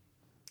Groruddalen.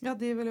 Ja,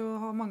 de vil jo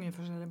ha mange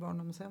forskjellige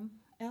barndomshjem.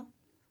 Ja.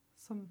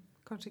 Som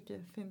kanskje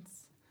ikke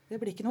finnes. Det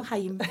blir ikke noe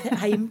heim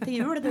til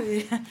jul.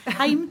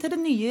 Heim til det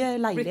nye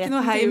leiligheten. Det blir ikke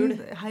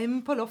noe heim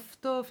på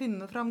loft og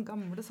finne fram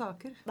gamle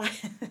saker.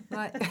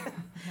 Nei.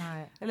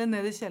 Eller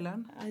ned i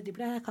kjelleren. De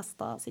ble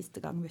kastet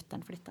siste gang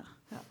mutteren flyttet.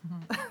 Ja.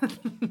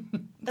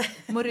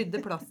 Må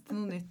rydde plass til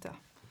noe nytt,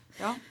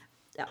 ja.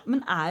 Ja,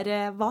 men er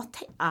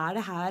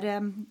det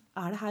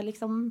her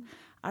liksom,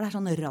 er det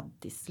sånn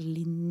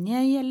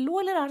raddislinje i LO,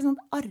 eller er det sånn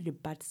at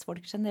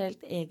arbeidsfolk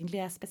generelt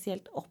egentlig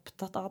spesielt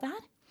opptatt av det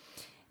her?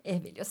 Jeg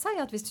vil jo si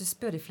at hvis du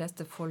spør de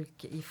fleste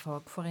folk i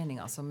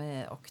fagforeninger som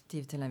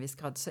aktive til en viss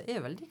grad, så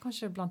vel de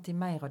kanskje blant de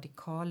mer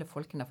radikale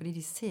folkene, fordi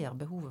de ser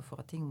behovet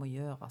for at ting må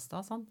gjøres. Da,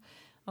 sant?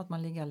 At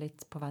man ligger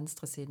litt på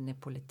venstre siden i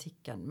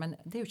politikken. Men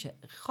det er jo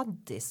ikke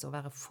raddis å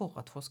være for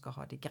at folk skal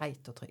ha det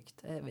greit og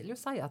trygt. Jeg vil jo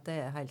si at det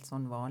er helt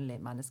sånn vanlig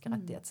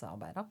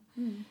menneskerettighetsarbeid da.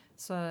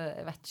 Så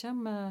jeg vet ikke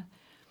om...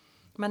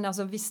 Men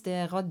altså, hvis det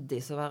er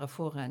raddis å være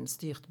for en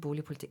styrt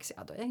boligpolitikk, så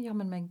ja, da er jeg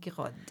jammen meg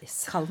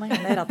raddis. Kall meg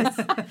gjerne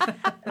raddis.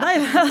 Nei,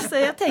 altså,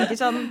 jeg tenker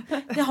sånn,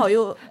 det har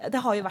jo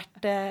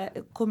vært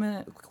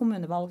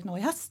kommunevalg nå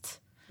i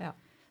høst. Ja.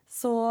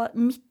 Så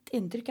mitt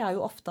inntrykk er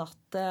jo ofte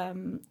at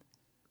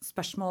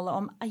spørsmålet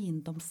om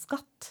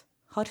eiendomsskatt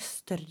har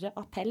større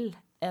appell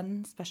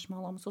enn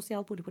spørsmålet om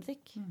sosial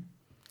boligpolitikk.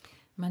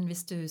 Men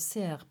hvis du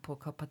ser på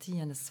hva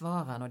partiene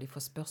svarer når de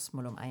får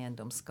spørsmål om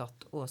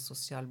eiendomsskatt og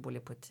sosial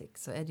boligpolitikk,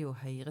 så er det jo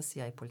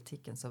høyresida i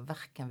politikken som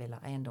hverken vil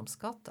ha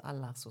eiendomsskatt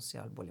eller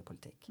sosial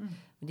boligpolitikk.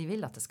 Men de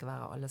vil at det skal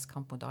være alles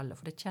kamp mot alle,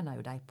 for det kjenner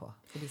jo de på.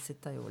 For de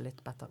sitter jo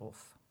litt better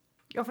off.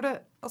 Ja, for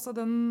altså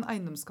den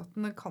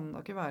eiendomsskatten kan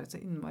da ikke være så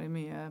innmari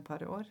mye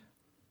per år.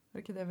 Er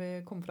det ikke det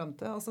vi kom frem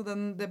til? Altså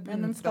den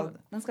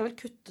skal vel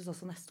kuttes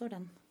også neste år,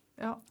 den.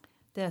 Ja.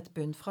 Det er et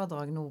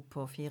bunnfradrag nå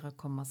på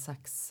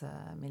 4,6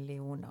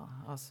 millioner,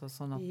 altså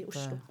sånn at,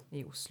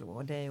 i Oslo.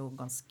 Og det er jo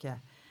ganske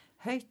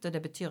høyt, og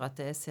det betyr at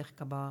det er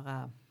cirka bare,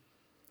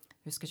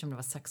 jeg husker ikke om det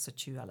var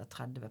 26 eller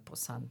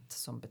 30%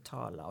 som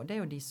betaler, og det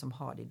er jo de som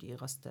har de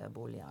dyreste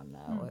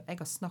boligene. Og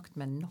jeg har snakket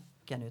med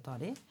noen ut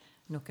av de,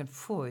 noen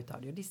få ut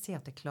av de, og de sier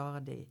at det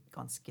klarer de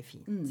ganske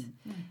fint.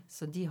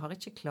 Så de har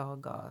ikke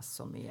klaget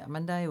så mye.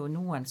 Men det er jo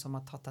noen som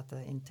har tatt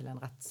dette inn til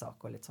en rettssak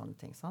og litt sånne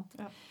ting, sant?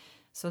 Ja.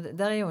 Så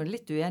der er jo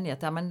litt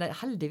uenighet der, men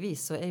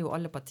heldigvis så er jo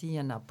alle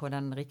partiene på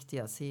den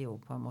riktige siden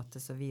på en måte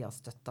som vi har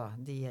støttet,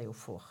 de er jo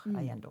for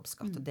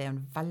eiendomsskatt, og det er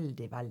en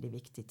veldig, veldig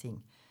viktig ting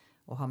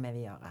å ha med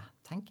videre,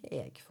 tenker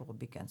jeg, for å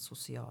bygge en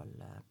sosial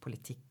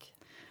politikk.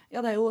 Ja,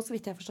 det er jo, så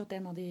vidt jeg har forstått,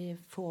 en av de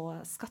få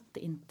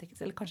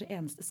skatteinntekts, eller kanskje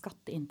eneste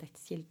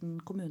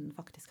skatteinntektskilden kommunen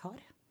faktisk har.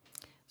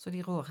 Så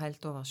de rår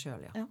helt over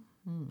selv, ja.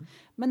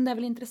 Men det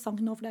er vel interessant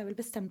nå, for det er vel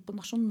bestemt på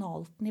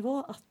nasjonalt nivå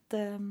at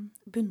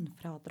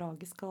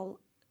bunnfradraget skal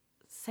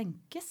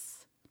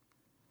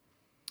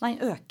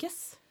økes,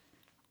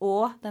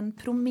 og den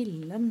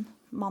promillen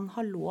man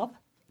har lov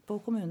på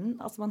kommunen,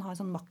 altså man har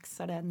en sånn maks,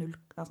 er det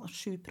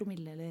 7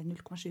 promille eller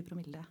 0,7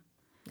 promille?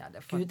 Ja,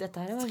 det er Gud,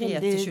 dette er jo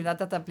 3-7,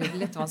 dette blir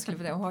litt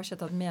vanskelig, for hun har ikke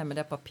tatt med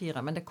det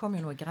papiret, men det kom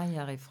jo noe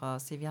greier fra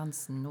Siv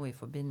Jensen nå i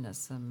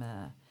forbindelse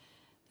med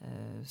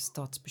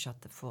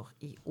statsbudsjettet for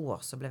i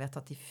år, som ble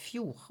vedtatt i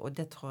fjor, og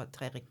det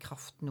trer i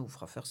kraft nå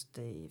fra første,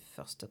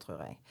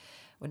 tror jeg.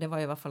 Og det var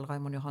i hvert fall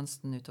Raymond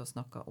Johansen ute og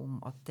snakket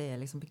om at det er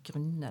liksom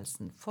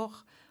begrunnelsen for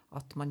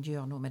at man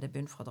gjør noe med det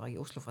bunnfradraget i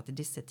Oslo, for at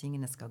disse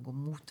tingene skal gå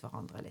mot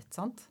hverandre litt,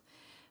 sant?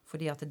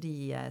 Fordi at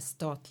de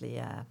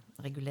statlige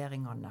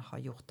reguleringene har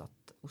gjort at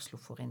Oslo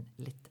får inn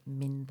litt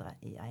mindre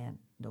i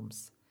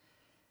eiendomsskatt.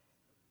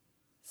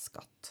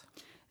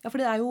 Ja, for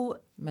det er jo...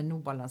 Men nå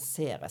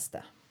balanseres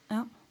det.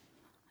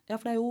 Ja,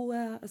 for det er jo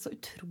så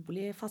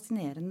utrolig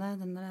fascinerende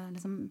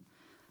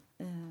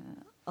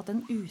at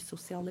den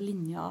usosiale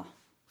linja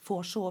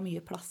får så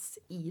mye plass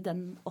i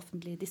den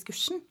offentlige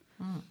diskursen.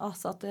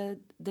 Altså at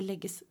det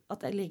legges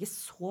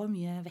så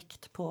mye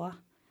vekt på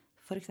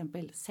for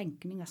eksempel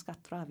senkning av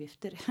skatter og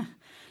avgifter,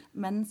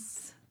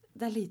 mens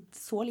det er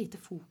så lite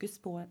fokus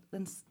på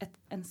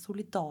en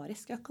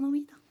solidarisk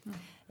økonomi da.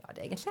 Ja, det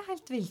er egentlig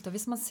helt vilt, og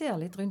hvis man ser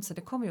litt rundt seg,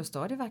 det kommer jo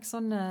stadig vekk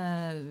sånn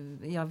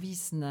i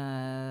avisene,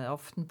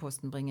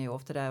 Aftenposten bringer jo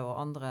ofte det, og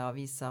andre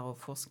aviser og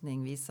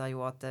forskning viser jo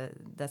at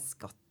det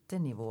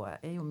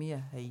skattenivået er jo mye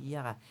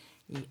høyere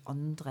i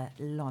andre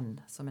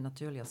land som er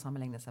naturlig å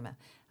sammenligne seg med,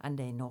 enn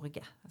det i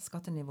Norge.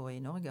 Skattenivået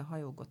i Norge har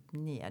jo gått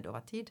ned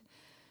over tid,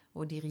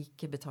 og de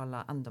rike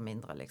betaler enda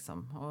mindre,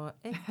 liksom. Og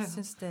jeg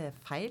synes det er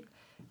feil.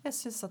 Jeg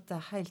synes at det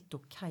er helt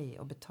ok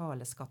å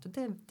betale skatt, og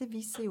det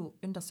viser jo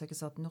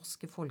undersøkelser at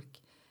norske folk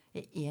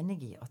er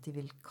enige i at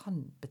de kan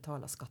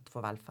betale skatt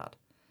for velferd.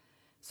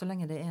 Så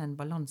lenge det er en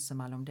balanse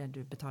mellom det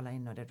du betaler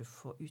inn og det du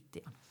får ut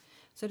igjen.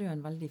 Så er det jo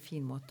en veldig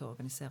fin måte å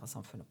organisere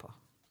samfunnet på.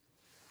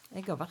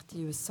 Jeg har vært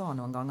i USA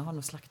noen ganger, har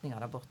noen slektninger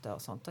der borte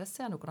og sånt, og jeg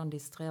ser hvordan de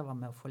strever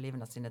med å få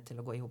livene sine til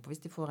å gå ihop. Og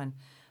hvis de får en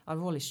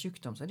alvorlig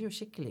sykdom, så er de jo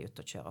skikkelig ute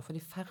å kjøre, for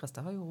de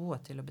færreste har jo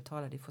råd til å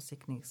betale de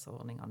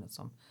forsikringsordningene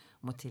som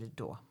må til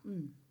da.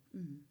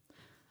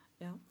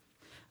 Ja.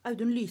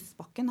 Audun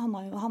Lysbakken,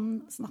 han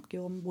snakker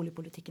jo om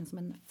boligpolitikken som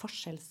en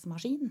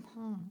forskjellsmaskin.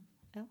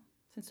 Ja.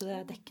 Synes du det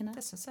er dekkende?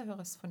 Det synes jeg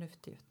høres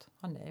fornuftig ut.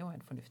 Han er jo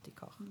en fornuftig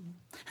kar.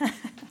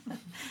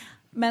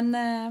 Men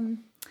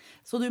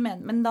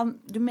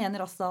du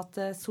mener også at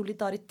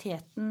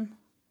solidariteten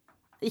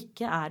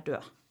ikke er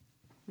død.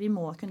 Vi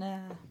må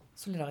kunne...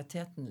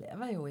 Solidariteten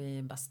lever jo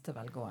i beste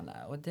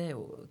velgående, og det er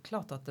jo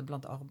klart at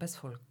blant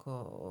arbeidsfolk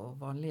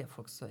og vanlige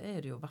folk så er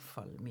det jo i hvert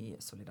fall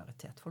mye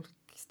solidaritet. Folk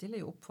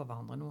stiller jo opp for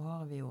hverandre. Nå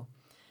har vi jo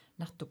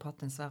nettopp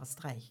hatt en svære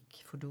streik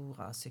for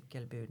Dora,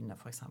 sykkelbudene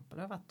for eksempel.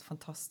 Det har vært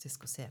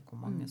fantastisk å se hvor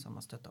mange som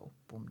har støttet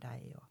opp om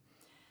deg og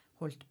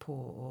holdt på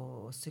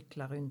å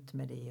sykle rundt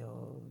med de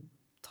og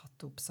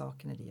tatt opp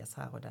sakene deres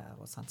her og der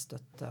og sendt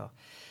støtte.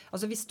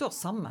 Altså vi står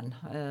sammen.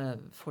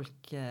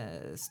 Folk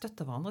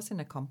støtter hverandre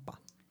sine kamper.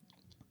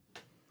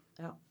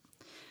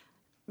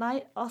 Nei,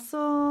 altså,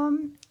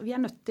 vi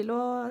nødt til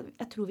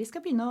jeg tror vi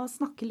skal begynne å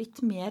snakke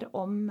litt mer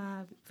om,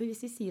 for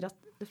hvis vi sier at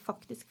det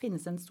faktisk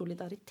finnes en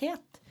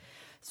solidaritet,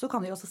 så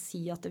kan vi også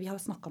si at vi har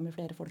snakket med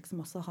flere folk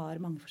som også har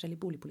mange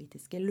forskjellige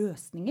boligpolitiske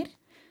løsninger.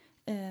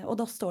 Og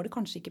da står det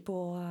kanskje ikke på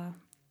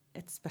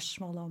et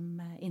spørsmål om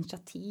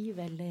initiativ,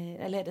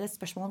 eller et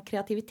spørsmål om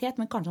kreativitet,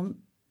 men kanskje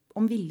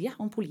om vilje,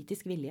 om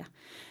politisk vilje.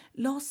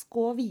 La oss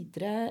gå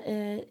videre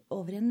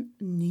over en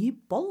ny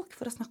bolk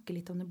for å snakke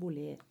litt om den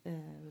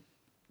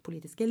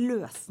boligpolitiske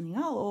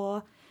løsninga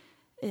og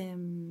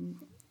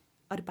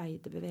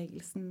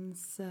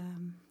arbeiderbevegelsens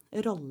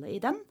rolle i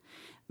den.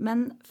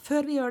 Men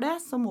før vi gjør det,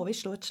 så må vi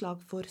slå et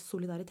slag for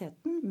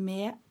solidariteten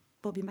med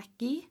Bobby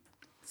McGee,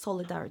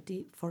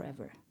 Solidarity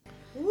Forever.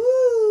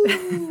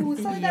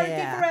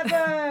 Solidarity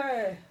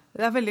Forever!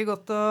 Det veldig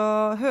godt å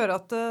høre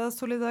at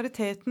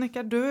solidariteten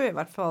ikke død, i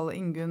hvert fall,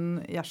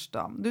 Ingunn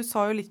Gjerstad. Du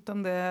sa jo litt om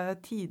det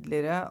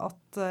tidligere,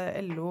 at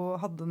LO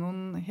hadde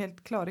noen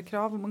helt klare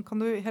krav. Men kan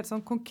du helt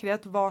sånn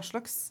konkret, hva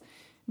slags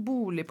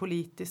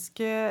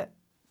boligpolitiske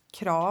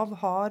krav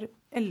har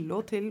LO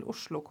til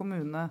Oslo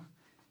kommune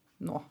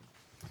nå?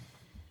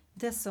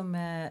 Det som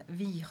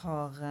vi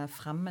har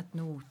fremmet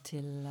nå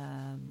til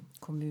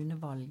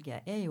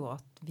kommunevalget jo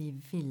at vi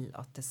vil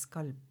at det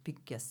skal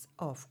bygges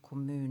av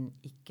kommunen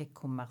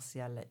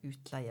ikke-kommersielle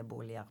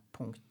utleieboliger,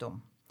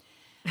 punktum.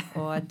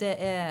 Og det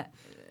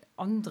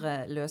andre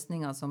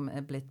løsninger som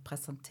blitt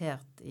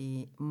presentert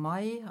i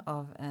mai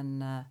av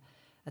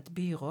et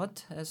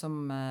byråd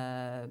som,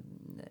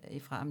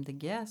 fra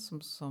MDG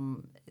som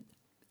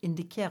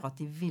indikerer at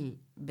de vil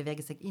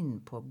bevege seg inn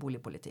på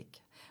boligpolitikk.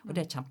 Og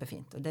det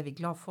kjempefint. Og det vi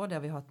glad for, det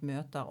har vi hatt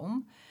møter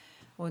om.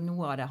 Og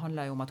noe av det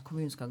handler jo om at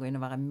kommunen skal gå inn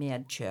og være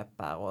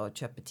medkjøper og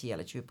kjøpe 10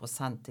 eller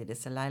 20% i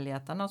disse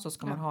leilighetene. Og så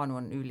skal man ha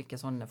noen ulike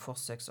sånne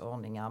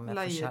forsøksordninger med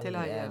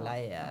forskjellige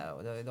leie.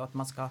 Og at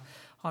man skal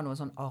ha noe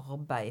sånn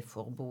arbeid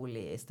for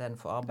bolig i stedet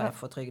for arbeid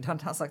for trygd.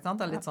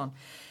 Litt sånn.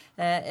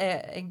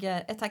 Jeg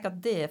tenker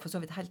at det for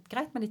så vidt helt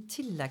greit, men i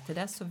tillegg til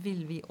det så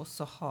vil vi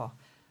også ha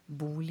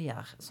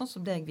boliger. Sånn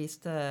som det jeg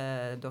viste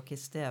dere i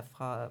sted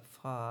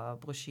fra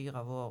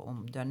brosjyrer vår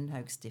om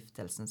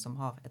Dønnhaug-stiftelsen, som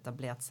har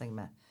etablert seg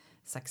med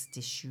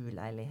 67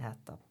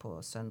 leiligheter på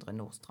Søndre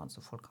Nordstrand,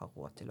 som folk har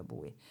råd til å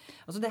bo i.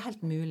 Altså det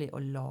helt mulig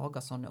å lage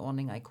sånne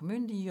ordninger i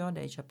kommunen. De gjør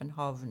det i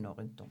København og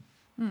rundt om.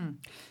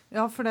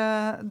 Ja, for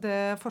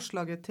det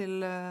forslaget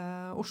til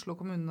Oslo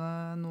kommune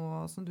nå,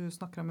 som du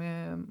snakker om i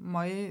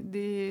mai,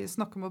 de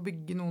snakker om å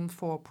bygge noen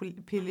få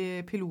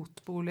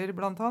pilotboliger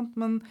blant annet,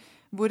 men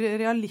hvor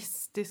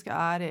realistisk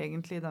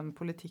egentlig den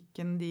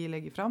politikken de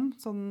legger fram?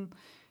 Sånn,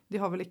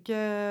 de har vel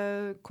ikke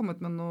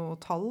kommet med noe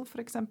tall,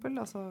 for eksempel,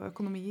 altså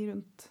økonomi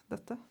rundt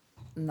dette?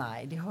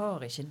 Nei, de har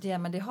ikke det,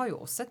 men de har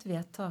jo også et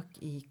vedtak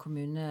i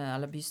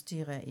eller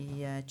bystyret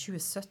i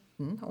 2017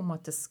 om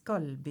at det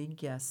skal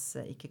bygges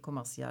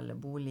ikke-kommersielle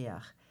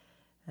boliger,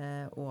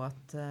 og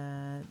at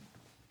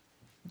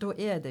da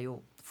det jo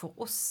for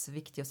oss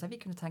viktig å si, vi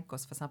kunne tenke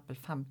oss for eksempel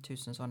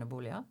 5000 sånne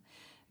boliger.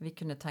 Vi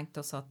kunne tenkt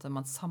oss at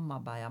man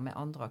samarbeider med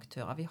andre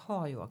aktører. Vi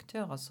har jo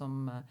aktører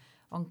som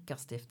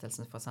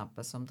Ankerstiftelsen for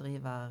eksempel, som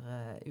driver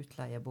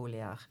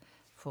utleieboliger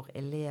for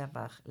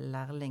elever,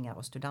 lærlinger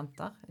og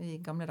studenter. I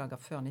gamle dager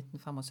før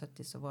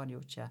 1975 så var det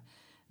jo ikke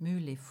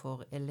mulig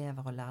for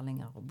elever og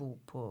lærlinger å bo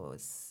på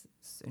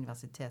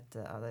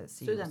universitetet eller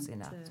sine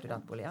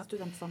studentboliger.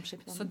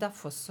 Så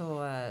derfor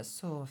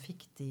så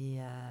fikk de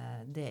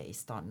det i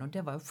stand. Og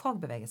det var jo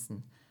fagbevegelsen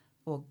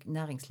og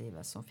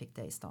næringslivet som fikk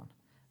det i stand.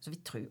 Så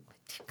vi tror,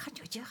 de kan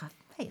jo gjøre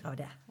mer av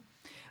det.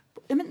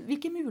 Men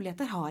hvilke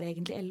muligheter har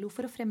egentlig LO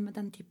for å fremme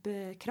den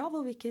type krav,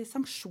 og hvilke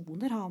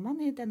sanksjoner har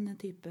man i denne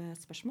type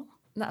spørsmål?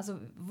 Nei, altså,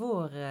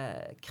 vår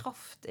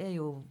kraft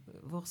jo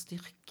vår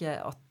styrke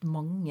at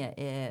mange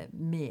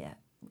med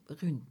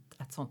rundt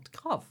et sånt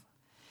krav.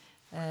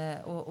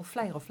 Og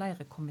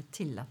flere kommer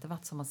til etter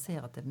hvert som man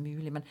ser at det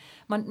mulig.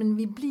 Men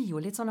vi blir jo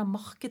litt sånn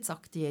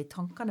markedsaktige i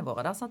tankene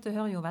våre. Der, sant? Du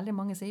hører jo veldig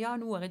mange si, ja,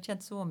 nå har jeg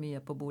tjent så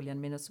mye på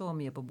boligen min, og så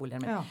mye på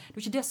boligen min. Ja. Det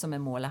jo ikke det som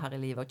målet her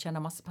i livet, å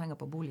tjene masse penger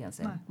på boligen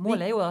sin. Nei.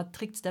 Målet jo et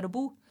trygt sted å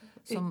bo,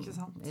 som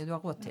du har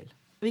råd til.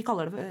 Vi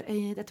kaller det,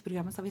 i dette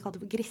programmet så har vi kalt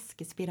det for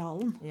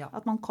griskespiralen. Ja.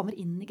 At man kommer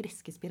inn i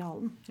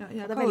griskespiralen. Ja,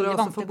 jeg kaller det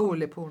også for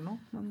boligporno.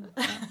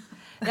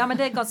 Ja, men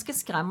det ganske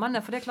skremmende,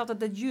 for det klart at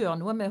det gjør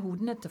noe med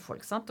hodene til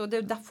folk, sant? Og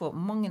det jo derfor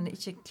mange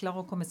ikke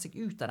klarer å komme seg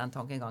ut av den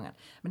tankegangen.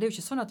 Men det jo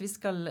ikke sånn at vi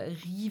skal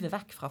rive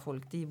vekk fra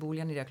folk de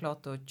boligene de har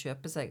klart å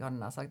kjøpe seg, han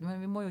har sagt. Men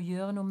vi må jo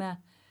gjøre noe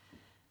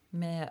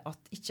med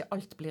at ikke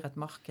alt blir et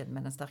marked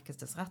med den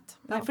sterkestes rett.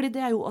 Nei, fordi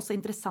det jo også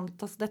interessant,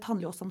 altså, det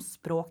handler jo også om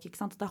språk, ikke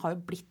sant? Det har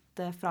jo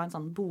blitt fra en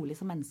sånn bolig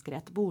som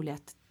menneskerett,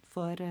 bolighet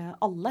for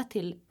alle,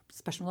 til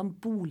spørsmål om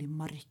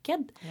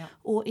boligmarked,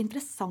 og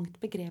interessant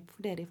begrep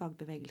for dere i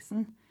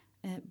fagbevegelsen,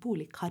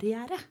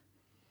 boligkarriere.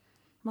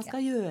 Man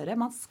skal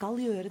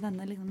gjøre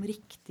denne liksom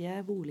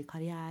riktige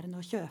boligkarrieren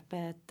og kjøpe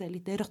et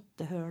lite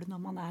rottehøl når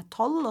man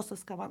 12, og så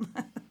skal man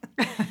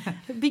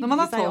bygge når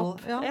man seg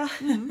opp. Ja.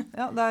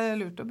 Ja, det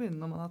lurt å begynne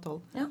når man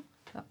 12. Ja.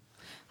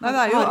 Nei,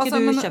 har ikke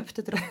du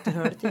kjøpt et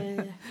rottehøl til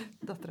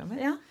datteren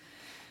min? Ja.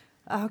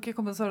 Jeg har ikke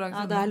kommet så langt.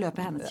 Ja, det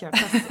løpet hennes kjørt.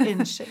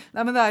 Unnskyld.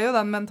 Nei, men det jo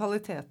den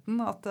mentaliteten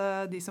at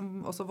de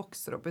som også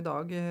vokser opp i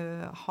dag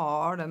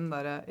har den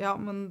der, ja,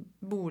 men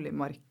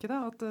boligmarkedet,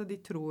 at de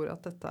tror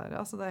at dette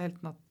altså det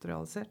helt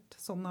naturalisert.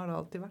 Sånn har det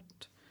alltid vært.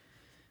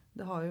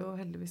 Det har jo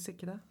heldigvis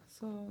ikke det.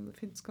 Så det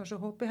finnes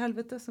kanskje håp i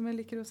helvete, som jeg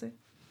liker å si.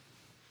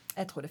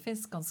 Jeg tror det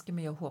finnes ganske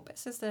mye håp.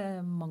 Jeg synes det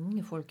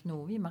mange folk nå.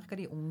 Vi merker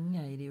de unge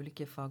i de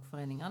ulike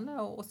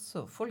fagforeningene, og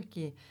også folk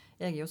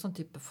jeg jo sånn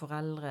type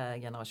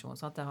foreldregenerasjon,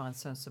 sant? Jeg har en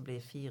sønn som blir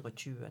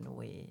 24 nå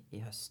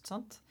i høst,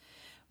 sant?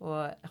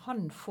 Og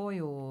han får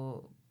jo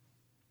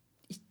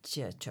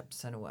ikke kjøpt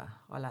seg noe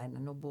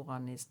alene. Nå bor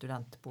han i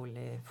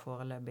studentbolig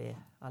foreløpig,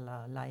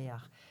 eller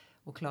leier,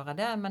 og klarer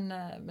det. Men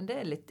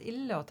det litt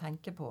ille å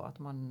tenke på at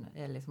man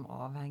liksom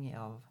avhengig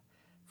av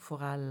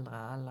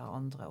foreldre eller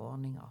andre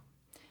ordninger.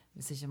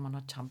 Hvis ikke man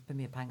har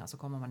kjempemye penger,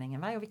 så kommer man ingen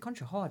vei, og vi kan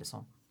ikke ha det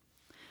sånn.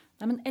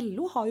 Nei, men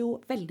LO har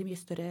jo veldig mye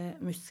større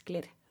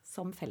muskler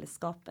som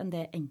fellesskap enn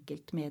det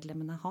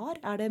enkeltmedlemmene har.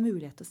 Det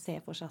mulighet til å se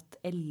for seg at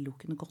LO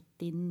kunne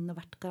gått inn og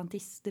vært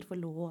garantister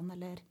for lån,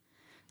 eller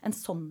en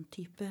sånn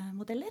type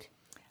modeller?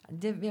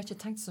 Vi har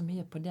ikke tenkt så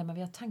mye på det, men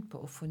vi har tenkt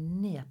på å få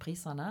ned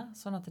prisene,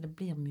 sånn at det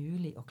blir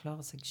mulig å klare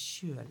seg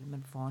selv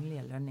med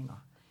vanlige lønninger.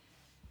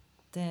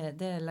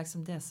 Det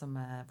liksom det som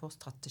vår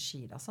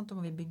strategi. Da, sant? Da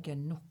må vi bygge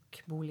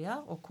nok boliger,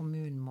 og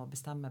kommunen må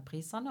bestemme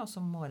prisene, og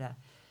så må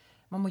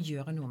man må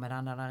gjøre noe med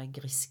den der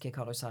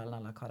griske-karusellen,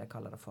 eller hva det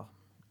kaller det for.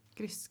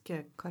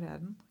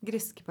 Griske-karrieren.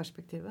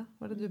 Griske-perspektivet,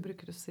 var det du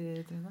bruker å si,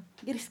 Trine?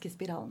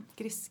 Griskespiralen.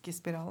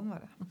 Griskespiralen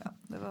var det. Ja,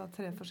 det var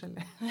 3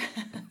 forskjellige.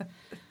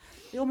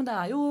 Jo, men det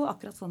jo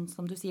akkurat sånn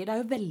som du sier.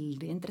 Det jo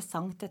veldig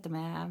interessant dette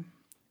med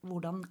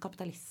hvordan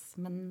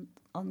kapitalismen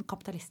og den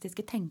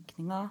kapitalistiske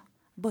tenkninga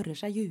borer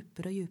seg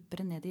djupere og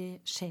djupere ned i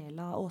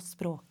sjela og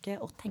språket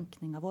og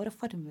tenkninga vår og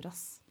former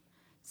oss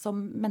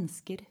som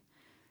mennesker,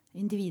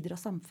 individer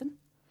og samfunn.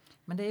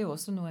 Men det jo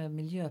også noe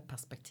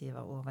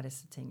miljøperspektiver over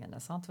disse tingene,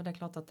 sant? For det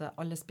klart at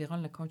alle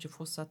spiralene kan ikke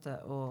fortsette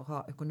å ha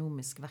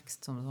økonomisk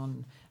vekst som sånn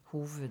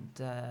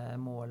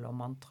hovedmål og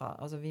mantra.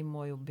 Altså vi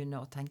må jo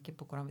begynne å tenke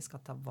på hvordan vi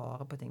skal ta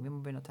vare på ting. Vi må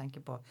begynne å tenke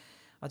på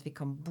at vi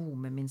kan bo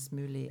med minst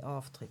mulig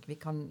avtrykk. Vi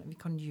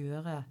kan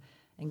gjøre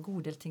en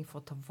god del ting for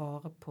å ta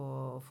vare på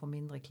og få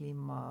mindre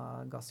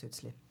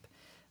klimagassutslipp.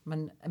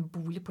 Men en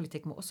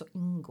boligpolitikk må også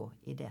inngå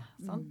i det,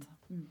 sant?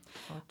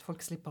 For at folk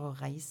slipper å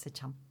reise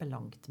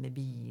kjempelangt med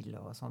bil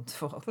og sånt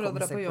for å komme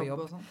seg på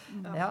jobb. Og sånt.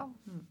 Ja.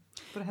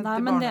 Nei,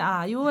 men det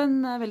jo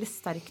en veldig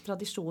sterk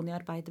tradisjon i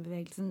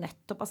arbeiderbevegelsen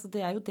nettopp. Altså,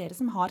 det jo dere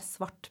som har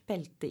svart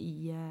belte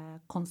i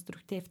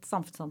konstruktivt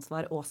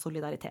samfunnsansvar og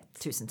solidaritet.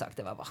 Tusen takk,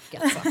 det var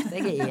vakkert sagt.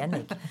 Jeg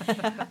enig.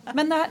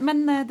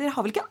 Men dere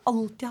har vel ikke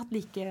alltid hatt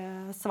like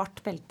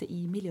svart belte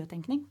i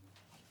miljøtenkning?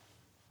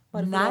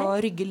 Bare for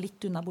å rygge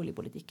litt unna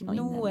boligpolitikken.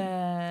 Nå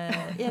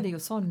det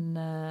jo sånn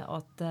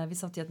at vi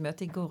satt i et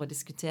møte i går og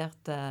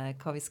diskuterte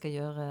hva vi skal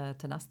gjøre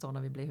til neste år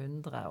når vi blir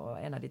 100,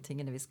 og en av de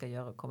tingene vi skal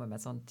gjøre komme med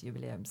et sånt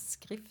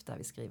jubileumsskrift der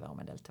vi skriver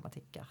om en del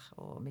tematikker,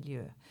 og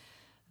miljø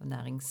og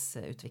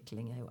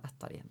næringsutvikling jo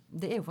et av de.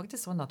 Det jo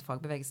faktisk sånn at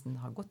fagbevegelsen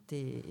har gått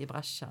i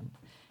bresjen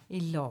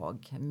i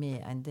lag med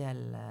en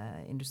del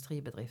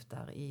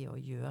industribedrifter i å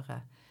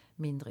gjøre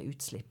mindre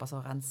utslipp, altså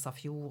rensa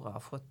fjorda,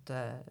 fått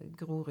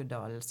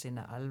Groruddal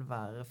sine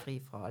elver fri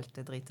fra alt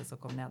det dritet som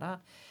kom ned der.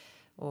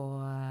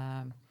 Og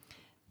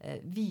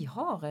vi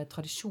har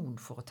tradisjon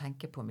for å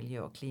tenke på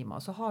miljø og klima,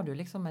 og så har du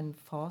liksom en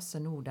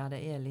fase nå der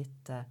det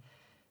litt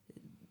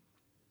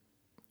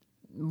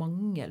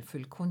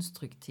mangelfull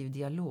konstruktiv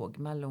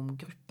dialog mellom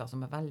grupper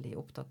som veldig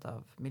opptatt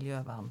av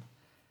miljøvern,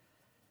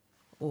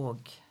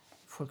 og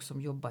folk som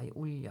jobber i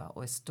olja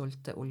og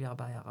stolte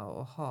oljearbeidere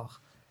og har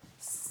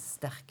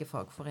sterke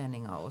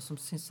fagforeninger, og som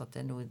synes at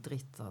det noe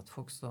dritt at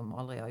folk som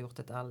aldri har gjort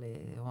et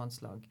ærlig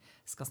håndslag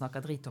skal snakke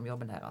dritt om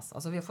jobben deres.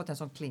 Altså vi har fått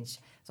en sånn clinch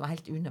som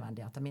helt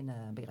unødvendig etter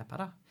mine begreper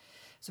da.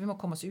 Så vi må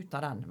komme oss ut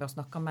av den ved å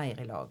snakke mer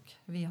i lag.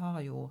 Vi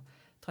har jo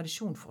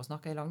tradisjon for å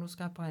snakke i lag. Nå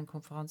skal jeg på en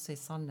konferanse i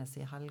Sandnes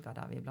i helga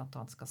der vi blant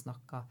annet skal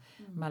snakke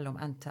mellom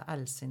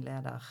NTL sin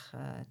leder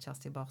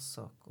Kjersti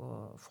Barsok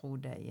og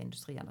Frode i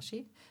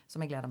Industrienergi,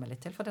 som jeg gleder meg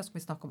litt til, for der skal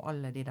vi snakke om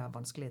alle de der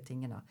vanskelige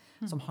tingene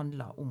som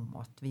handler om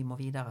at vi må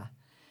videre.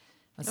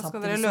 Men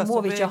samtidig så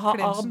må vi ikke ha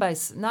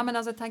arbeids... Nei, men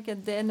altså, jeg tenker,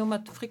 det noe med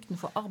at frykten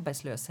for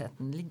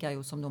arbeidsløsheten ligger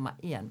jo som nummer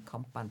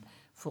 1-kampen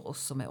for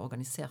oss som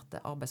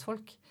organiserte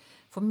arbeidsfolk.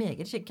 For meg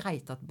det ikke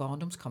greit at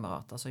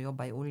barndomskamerater som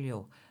jobber i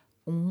olje,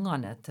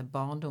 ungene til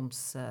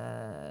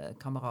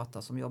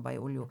barndomskamerater som jobber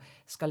i olje,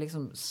 skal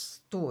liksom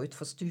stå ut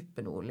for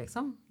stupet nå,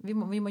 liksom. Vi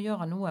må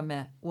gjøre noe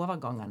med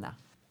overgangene.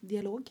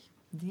 Dialog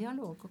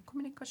og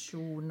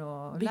kommunikasjon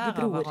og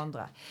lære av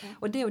hverandre. Ja.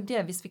 Og det jo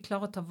det, hvis vi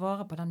klarer å ta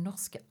vare på den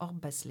norske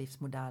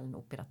arbeidslivsmodellen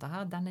oppi dette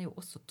her, den jo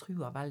også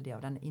trua veldig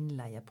av den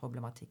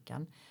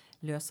innleieproblematikken,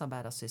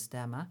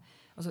 løsarbeidersystemet.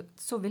 Altså,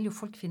 så vil jo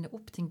folk finne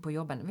opp ting på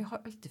jobben. Vi har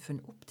alltid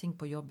funnet opp ting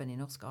på jobben i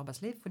norsk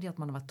arbeidsliv, fordi at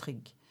man har vært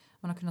trygg.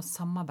 Man har kunnet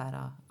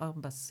samarbeide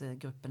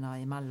arbeidsgruppene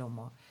imellom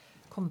og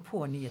komme på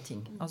nye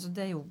ting. Altså,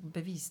 det jo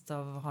bevist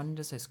av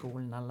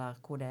Handelshøyskolen, eller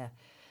hvor det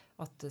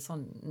at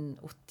sånn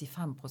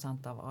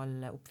 85% av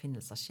alle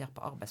oppfinnelser skjer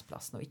på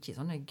arbeidsplassen, og ikke i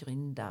sånne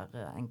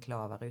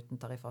gründerenklaver uten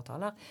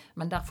tariffavtaler,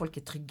 men der folk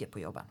er trygge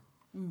på jobben.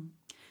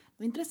 Det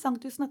var interessant,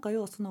 du snakket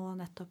jo også nå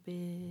nettopp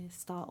i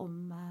stad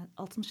om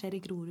alt som skjer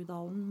i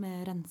Groruddalen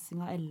med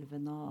rensing av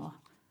elven, og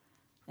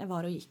jeg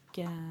var og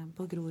gikk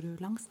på Grorud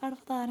langs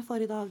elva der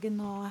forrige dagen,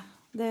 og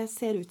det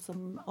ser ut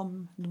som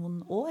om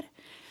noen år,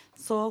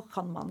 så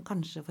kan man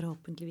kanskje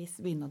forhåpentligvis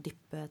begynne å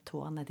dyppe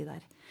tåa nedi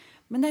der.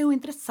 Men det er jo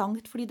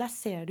interessant, fordi der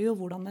ser du jo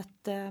hvordan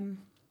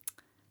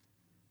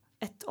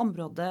et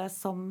område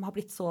som har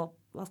blitt så,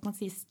 hva skal man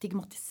si,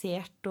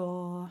 stigmatisert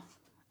og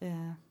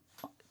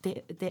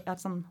det er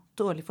sånn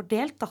dårlig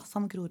fordelt, da,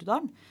 som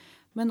Groruddalen,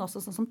 men også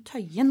sånn som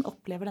Tøyen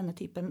opplever denne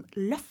typen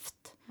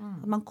løft.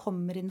 At man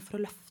kommer inn for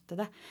å løfte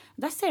det.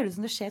 Der ser det ut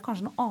som det skjer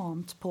kanskje noe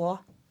annet på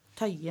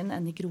Tøyen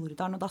enn i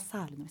Groruddalen, og da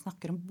særlig når vi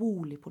snakker om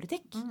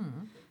boligpolitikk.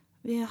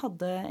 Vi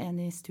hadde en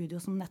i studio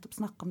som nettopp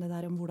snakket om det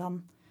der, om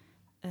hvordan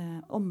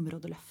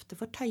områdeløftet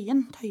for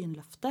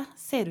Tøyenløftet,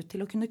 ser ut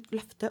til å kunne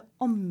løfte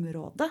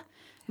området,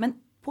 men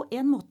på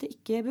en måte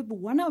ikke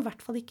beboerne, og i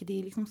hvert fall ikke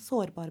de liksom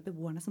sårbare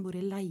beboerne som bor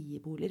i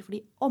leieboliger, fordi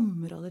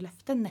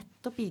områdeløftet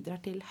nettopp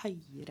bidrar til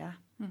høyere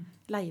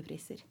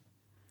leiepriser.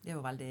 Det er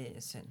jo veldig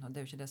synd, og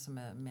det er jo ikke det som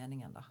er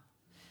meningen da.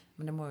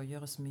 Men det må jo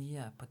gjøres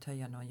mye på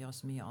Tøyen og gjøres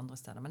mye andre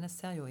steder. Men jeg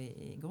ser jo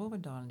i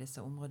Groruddalen, disse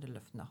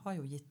områdeløftene har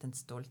jo gitt en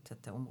stolthet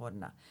til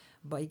områdene.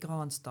 I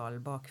Gransdal,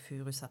 bak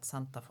Furuset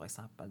senter for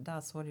eksempel, der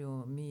så det jo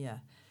mye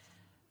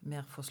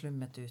mer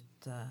forslummet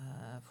ut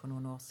for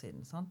noen år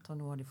siden, sant? Og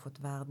nå har de fått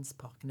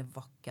verdensparkene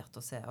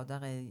vakkert å se, og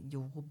der er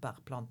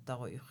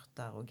jordbærplanter og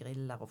urter og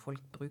griller, og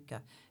folk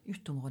bruker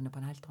utområdene på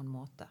en helt annen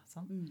måte,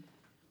 sant?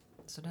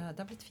 Så det har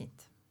blitt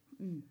fint.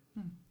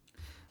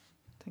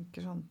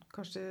 Tenker sånn,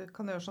 kanskje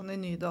kan gjøre sånn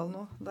i Nydalen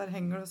nå. Der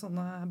henger det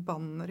sånne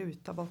banner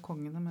ut av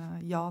balkongene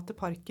med ja til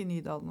park i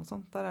Nydalen og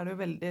sånt. Der er det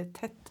jo veldig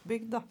tett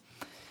bygd da.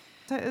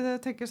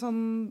 Jeg tenker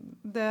sånn,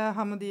 det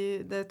her med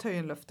det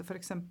Tøyenløftet for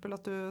eksempel,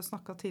 at du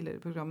snakket tidligere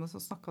i programmet,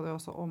 så snakket du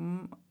også om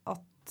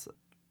at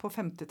på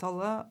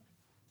 50-tallet,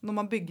 når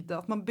man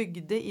bygde, at man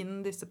bygde inn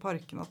disse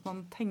parkene, at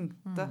man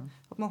tenkte,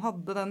 at man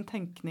hadde den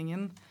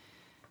tenkningen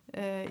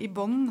i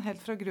bånd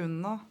helt fra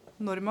grunnen av,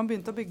 når man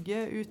begynte å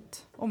bygge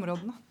ut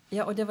områdene.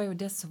 Ja, og det var jo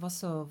det som var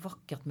så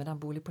vakkert med den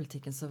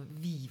boligpolitikken som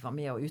vi var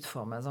med å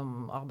utforme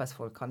som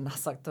arbeidsfolk, hadde nær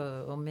sagt,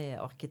 og med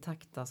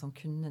arkitekter som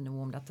kunne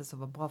noe om dette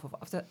som var bra for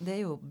folk. Altså, det er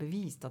jo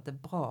bevist at det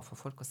er bra for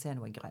folk å se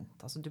noe grønt.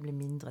 Altså, du blir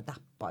mindre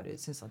deppa, du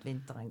synes at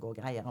vinteren går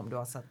greier om du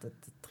har sett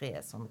et tre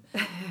som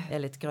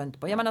er litt grønt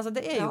på. Ja, men altså,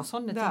 det er jo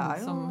sånne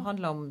ting som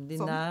handler om de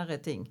nære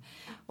ting.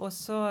 Og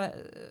så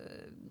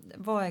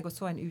var jeg og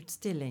så en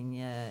utstilling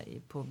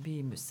på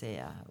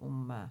Bymuseet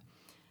om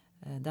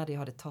der de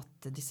hadde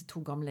tatt disse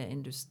to gamle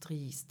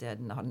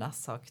industristedene, hadde nær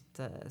sagt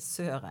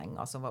Søreng,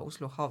 altså var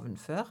Oslo havn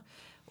før,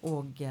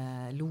 og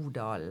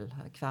Lodal,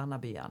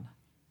 Kvernabyen.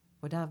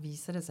 Og der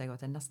viser det seg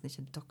at det nesten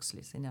ikke er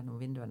dagslys inn gjennom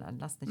vinduene,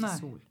 nesten ikke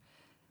sol.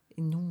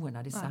 I noen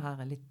av disse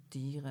her litt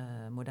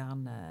dyre,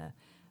 moderne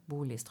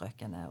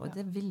boligstrøkene, og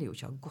det ville jo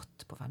ikke ha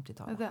gått på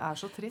 50-tallet. Det er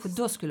så trist. For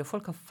da skulle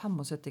folk ha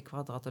 75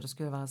 kvadrat, og det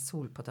skulle være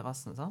sol på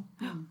terrassen, sånn?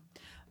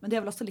 Men det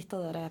er vel også litt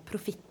av det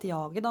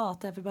profittjaget da,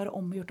 at det er bare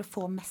omgjort å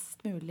få mest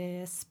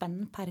mulig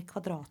spenn per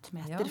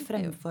kvadratmeter,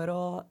 fremfor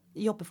å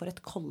jobbe for et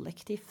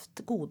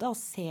kollektivt gode, og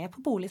se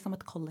på bolig som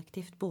et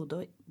kollektivt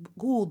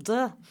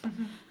gode.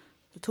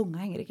 Tunga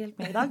henger ikke helt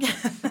med i dag.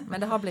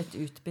 Men det har blitt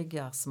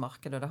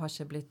utbyggersmarked, og det har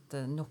ikke blitt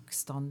nok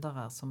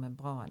standarder som er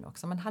bra nok.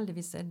 Men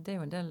heldigvis er det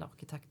jo en del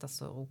arkitekter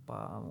som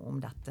roper om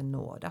dette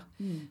nå, da.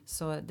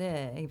 Så det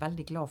er jeg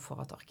veldig glad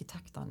for at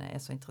arkitekterne er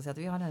så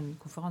interessert. Vi hadde en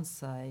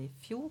konferanse i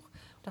fjor,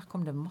 der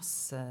kom det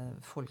masse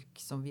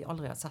folk som vi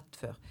aldri har sett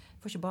før.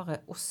 Det var ikke bare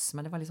oss,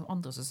 men det var liksom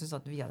andre som syntes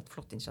at vi hadde et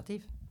flott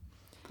initiativ.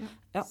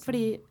 Ja,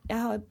 fordi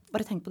jeg har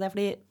bare tenkt på det,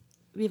 fordi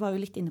vi var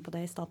jo litt inne på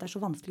det i stad, det er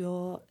så vanskelig å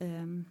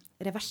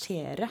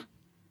reversere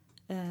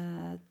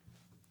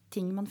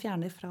ting man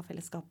fjerner fra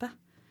fellesskapet.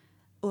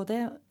 Og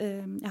det,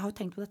 jeg har jo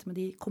tenkt på dette med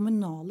de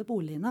kommunale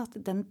boligene, at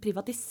den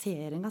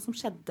privatiseringen som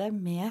skjedde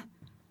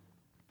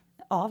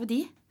av de,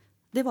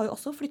 det var jo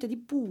også å flytte de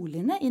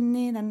boligene inn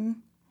i den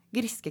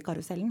griske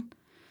karusellen.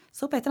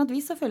 Så på et eller annet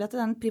vis så føler jeg at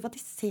den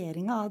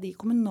privatiseringen av de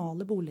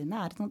kommunale boligene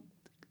er et sånt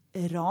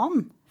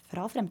ran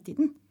fra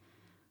fremtiden.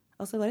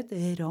 Altså det var et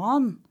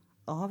ran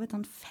av et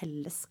sånt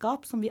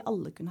fellesskap som vi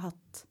alle kunne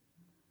hatt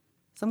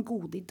som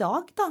gode i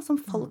dag, da, som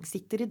folk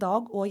sitter i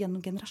dag og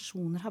gjennom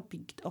generasjoner har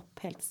bygd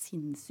opp helt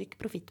sinnssyk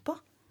profitt på.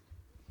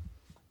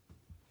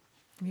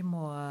 Vi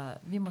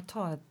må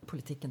ta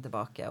politikken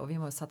tilbake, og vi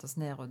må sette oss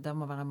ned, og det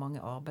må være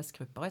mange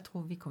arbeidsgrupper. Jeg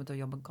tror vi kommer til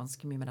å jobbe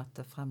ganske mye med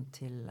dette frem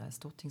til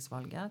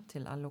stortingsvalget,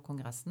 til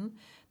LO-kongressen.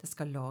 Det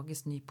skal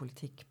lages ny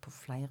politikk på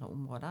flere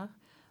områder,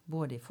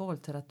 både i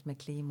forhold til dette med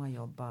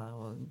klimajobber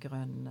og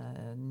grønn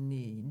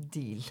ny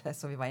deal,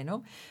 som vi var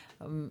innom,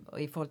 og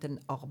i forhold til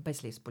en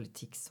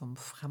arbeidslivspolitikk som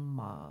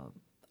fremmer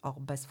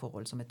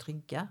arbeidsforhold som er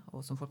trygge,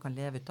 og som folk kan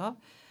leve ut av,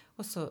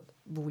 og så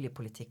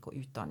boligpolitikk og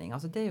utdanning.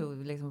 Altså det er jo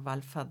liksom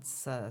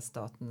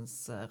velferdsstatens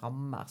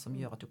rammer som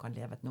gjør at du kan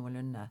leve et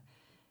noenlunde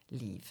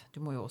liv. Du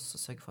må jo også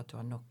sørge for at du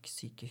har nok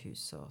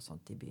sykehus og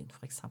sånt i byen,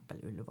 for eksempel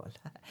Ullevål.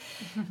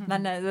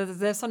 Men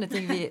det sånne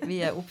ting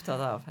vi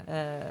opptatt av.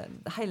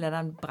 Hele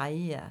den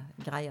breie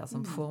greia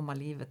som former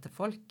livet til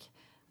folk,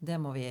 det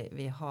må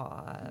vi ha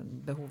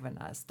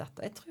behovene sterkt.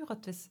 Og jeg tror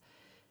at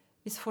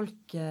hvis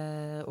folk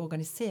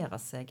organiserer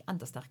seg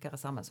enda sterkere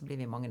sammen, så blir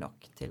vi mange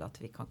nok til at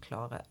vi kan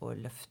klare å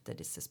løfte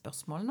disse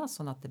spørsmålene,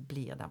 sånn at det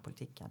blir den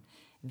politikken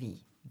vi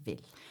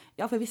vil.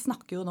 Ja, for vi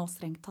snakker jo nå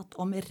strengt tatt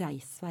om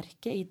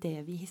reisverket i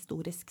det vi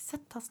historisk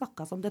sett har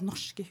snakket som det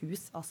norske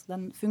hus, altså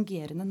den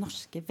fungerende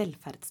norske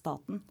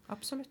velferdsstaten.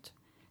 Absolutt.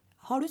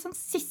 Har du sånn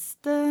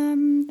siste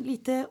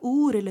lite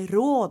ord eller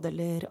råd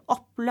eller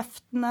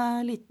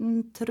oppløftende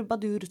liten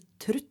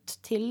trubadurtrutt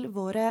til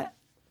våre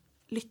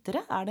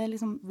lyttere? Det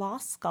liksom, hva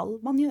skal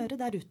man gjøre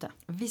der ute?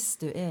 Hvis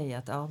du i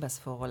et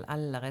arbeidsforhold,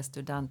 eller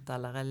student,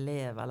 eller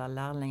elev, eller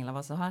lærling, eller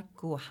hva som helst,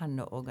 gå hen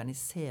og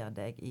organisere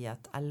deg i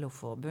et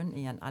LO-forbund,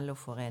 i en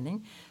LO-forening,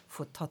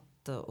 få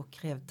tatt og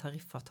krev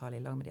tariffavtale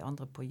i lag med de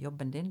andre på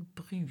jobben din,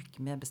 bruk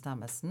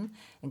medbestemmelsen,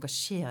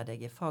 engasjer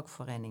deg i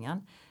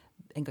fagforeningen,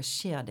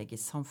 engasjer deg i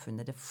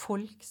samfunnet. Det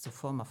folk som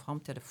former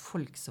fremtiden, det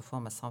folk som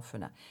former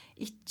samfunnet.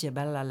 Ikke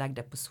bare legg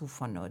deg på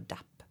sofaen og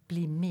depp.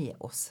 Bli med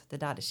oss,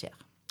 det der det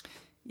skjer.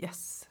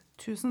 Yes.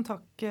 Tusen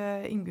takk,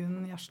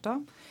 Ingunn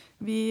Gjerstad.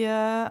 Vi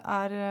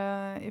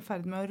i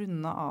ferd med å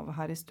runde av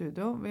her i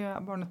studio. Vi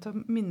bare nødt til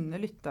å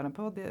minne lytterne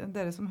på,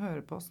 dere som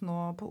hører på oss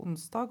nå på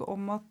onsdag,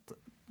 om at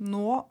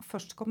nå,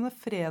 førstkommende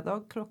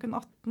fredag klokken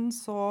 18,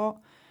 så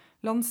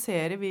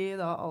lanserer vi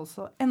da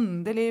altså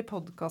endelig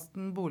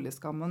podcasten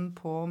Boligskammen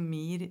på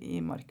Mir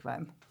i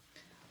Markveien.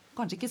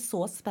 Kanskje ikke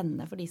så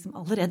spennende for de som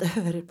allerede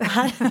hører på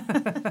her.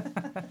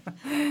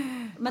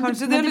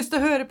 Kanskje de har lyst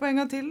til å høre på en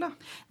gang til, da?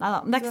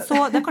 Neida,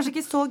 det er kanskje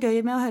ikke så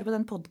gøy med å høre på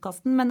den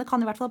podcasten, men det kan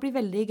i hvert fall bli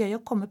veldig gøy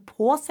å komme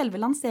på selve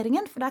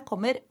lanseringen, for der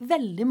kommer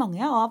veldig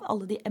mange av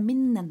alle de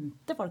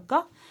eminente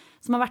folka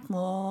som har vært med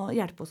å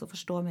hjelpe oss å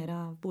forstå mer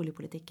av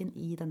boligpolitikken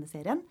i denne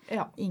serien.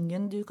 Ja.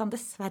 Ingen, du kan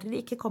dessverre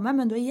ikke komme,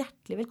 men du er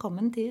hjertelig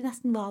velkommen til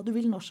nesten hva du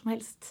vil når som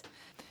helst.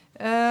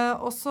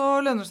 Og så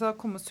lønner det seg å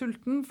komme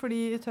sulten,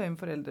 fordi Tøyen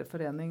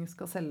foreldreforening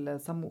skal selge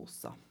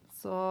samosa.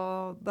 Så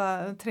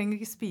dere trenger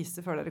ikke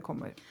spise før dere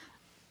kommer.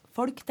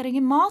 Folk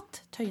trenger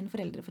mat, Tøyen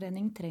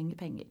foreldreforening trenger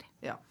penger.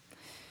 Ja.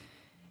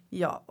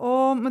 Ja,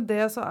 og med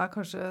det så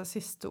kanskje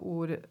siste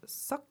ord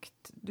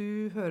sagt.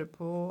 Du hører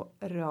på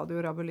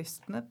Radio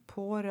Rabulistene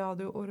på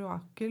Radio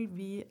Orakel.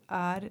 Vi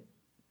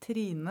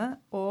Trine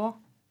og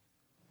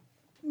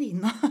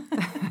Nina.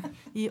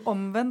 I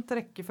omvendt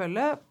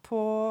rekkefølge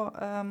på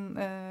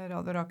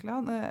Radio Orakel,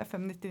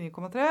 FM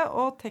 99,3.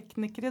 Og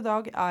tekniker i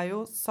dag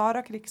jo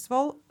Sara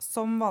Krigsvold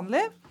som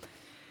vanlig.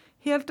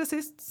 Helt til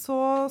sist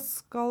så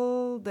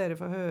skal dere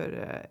få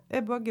høre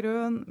Ebba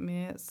Grøn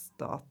med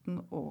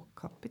Staten og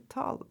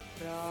Kapital.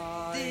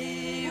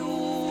 Radio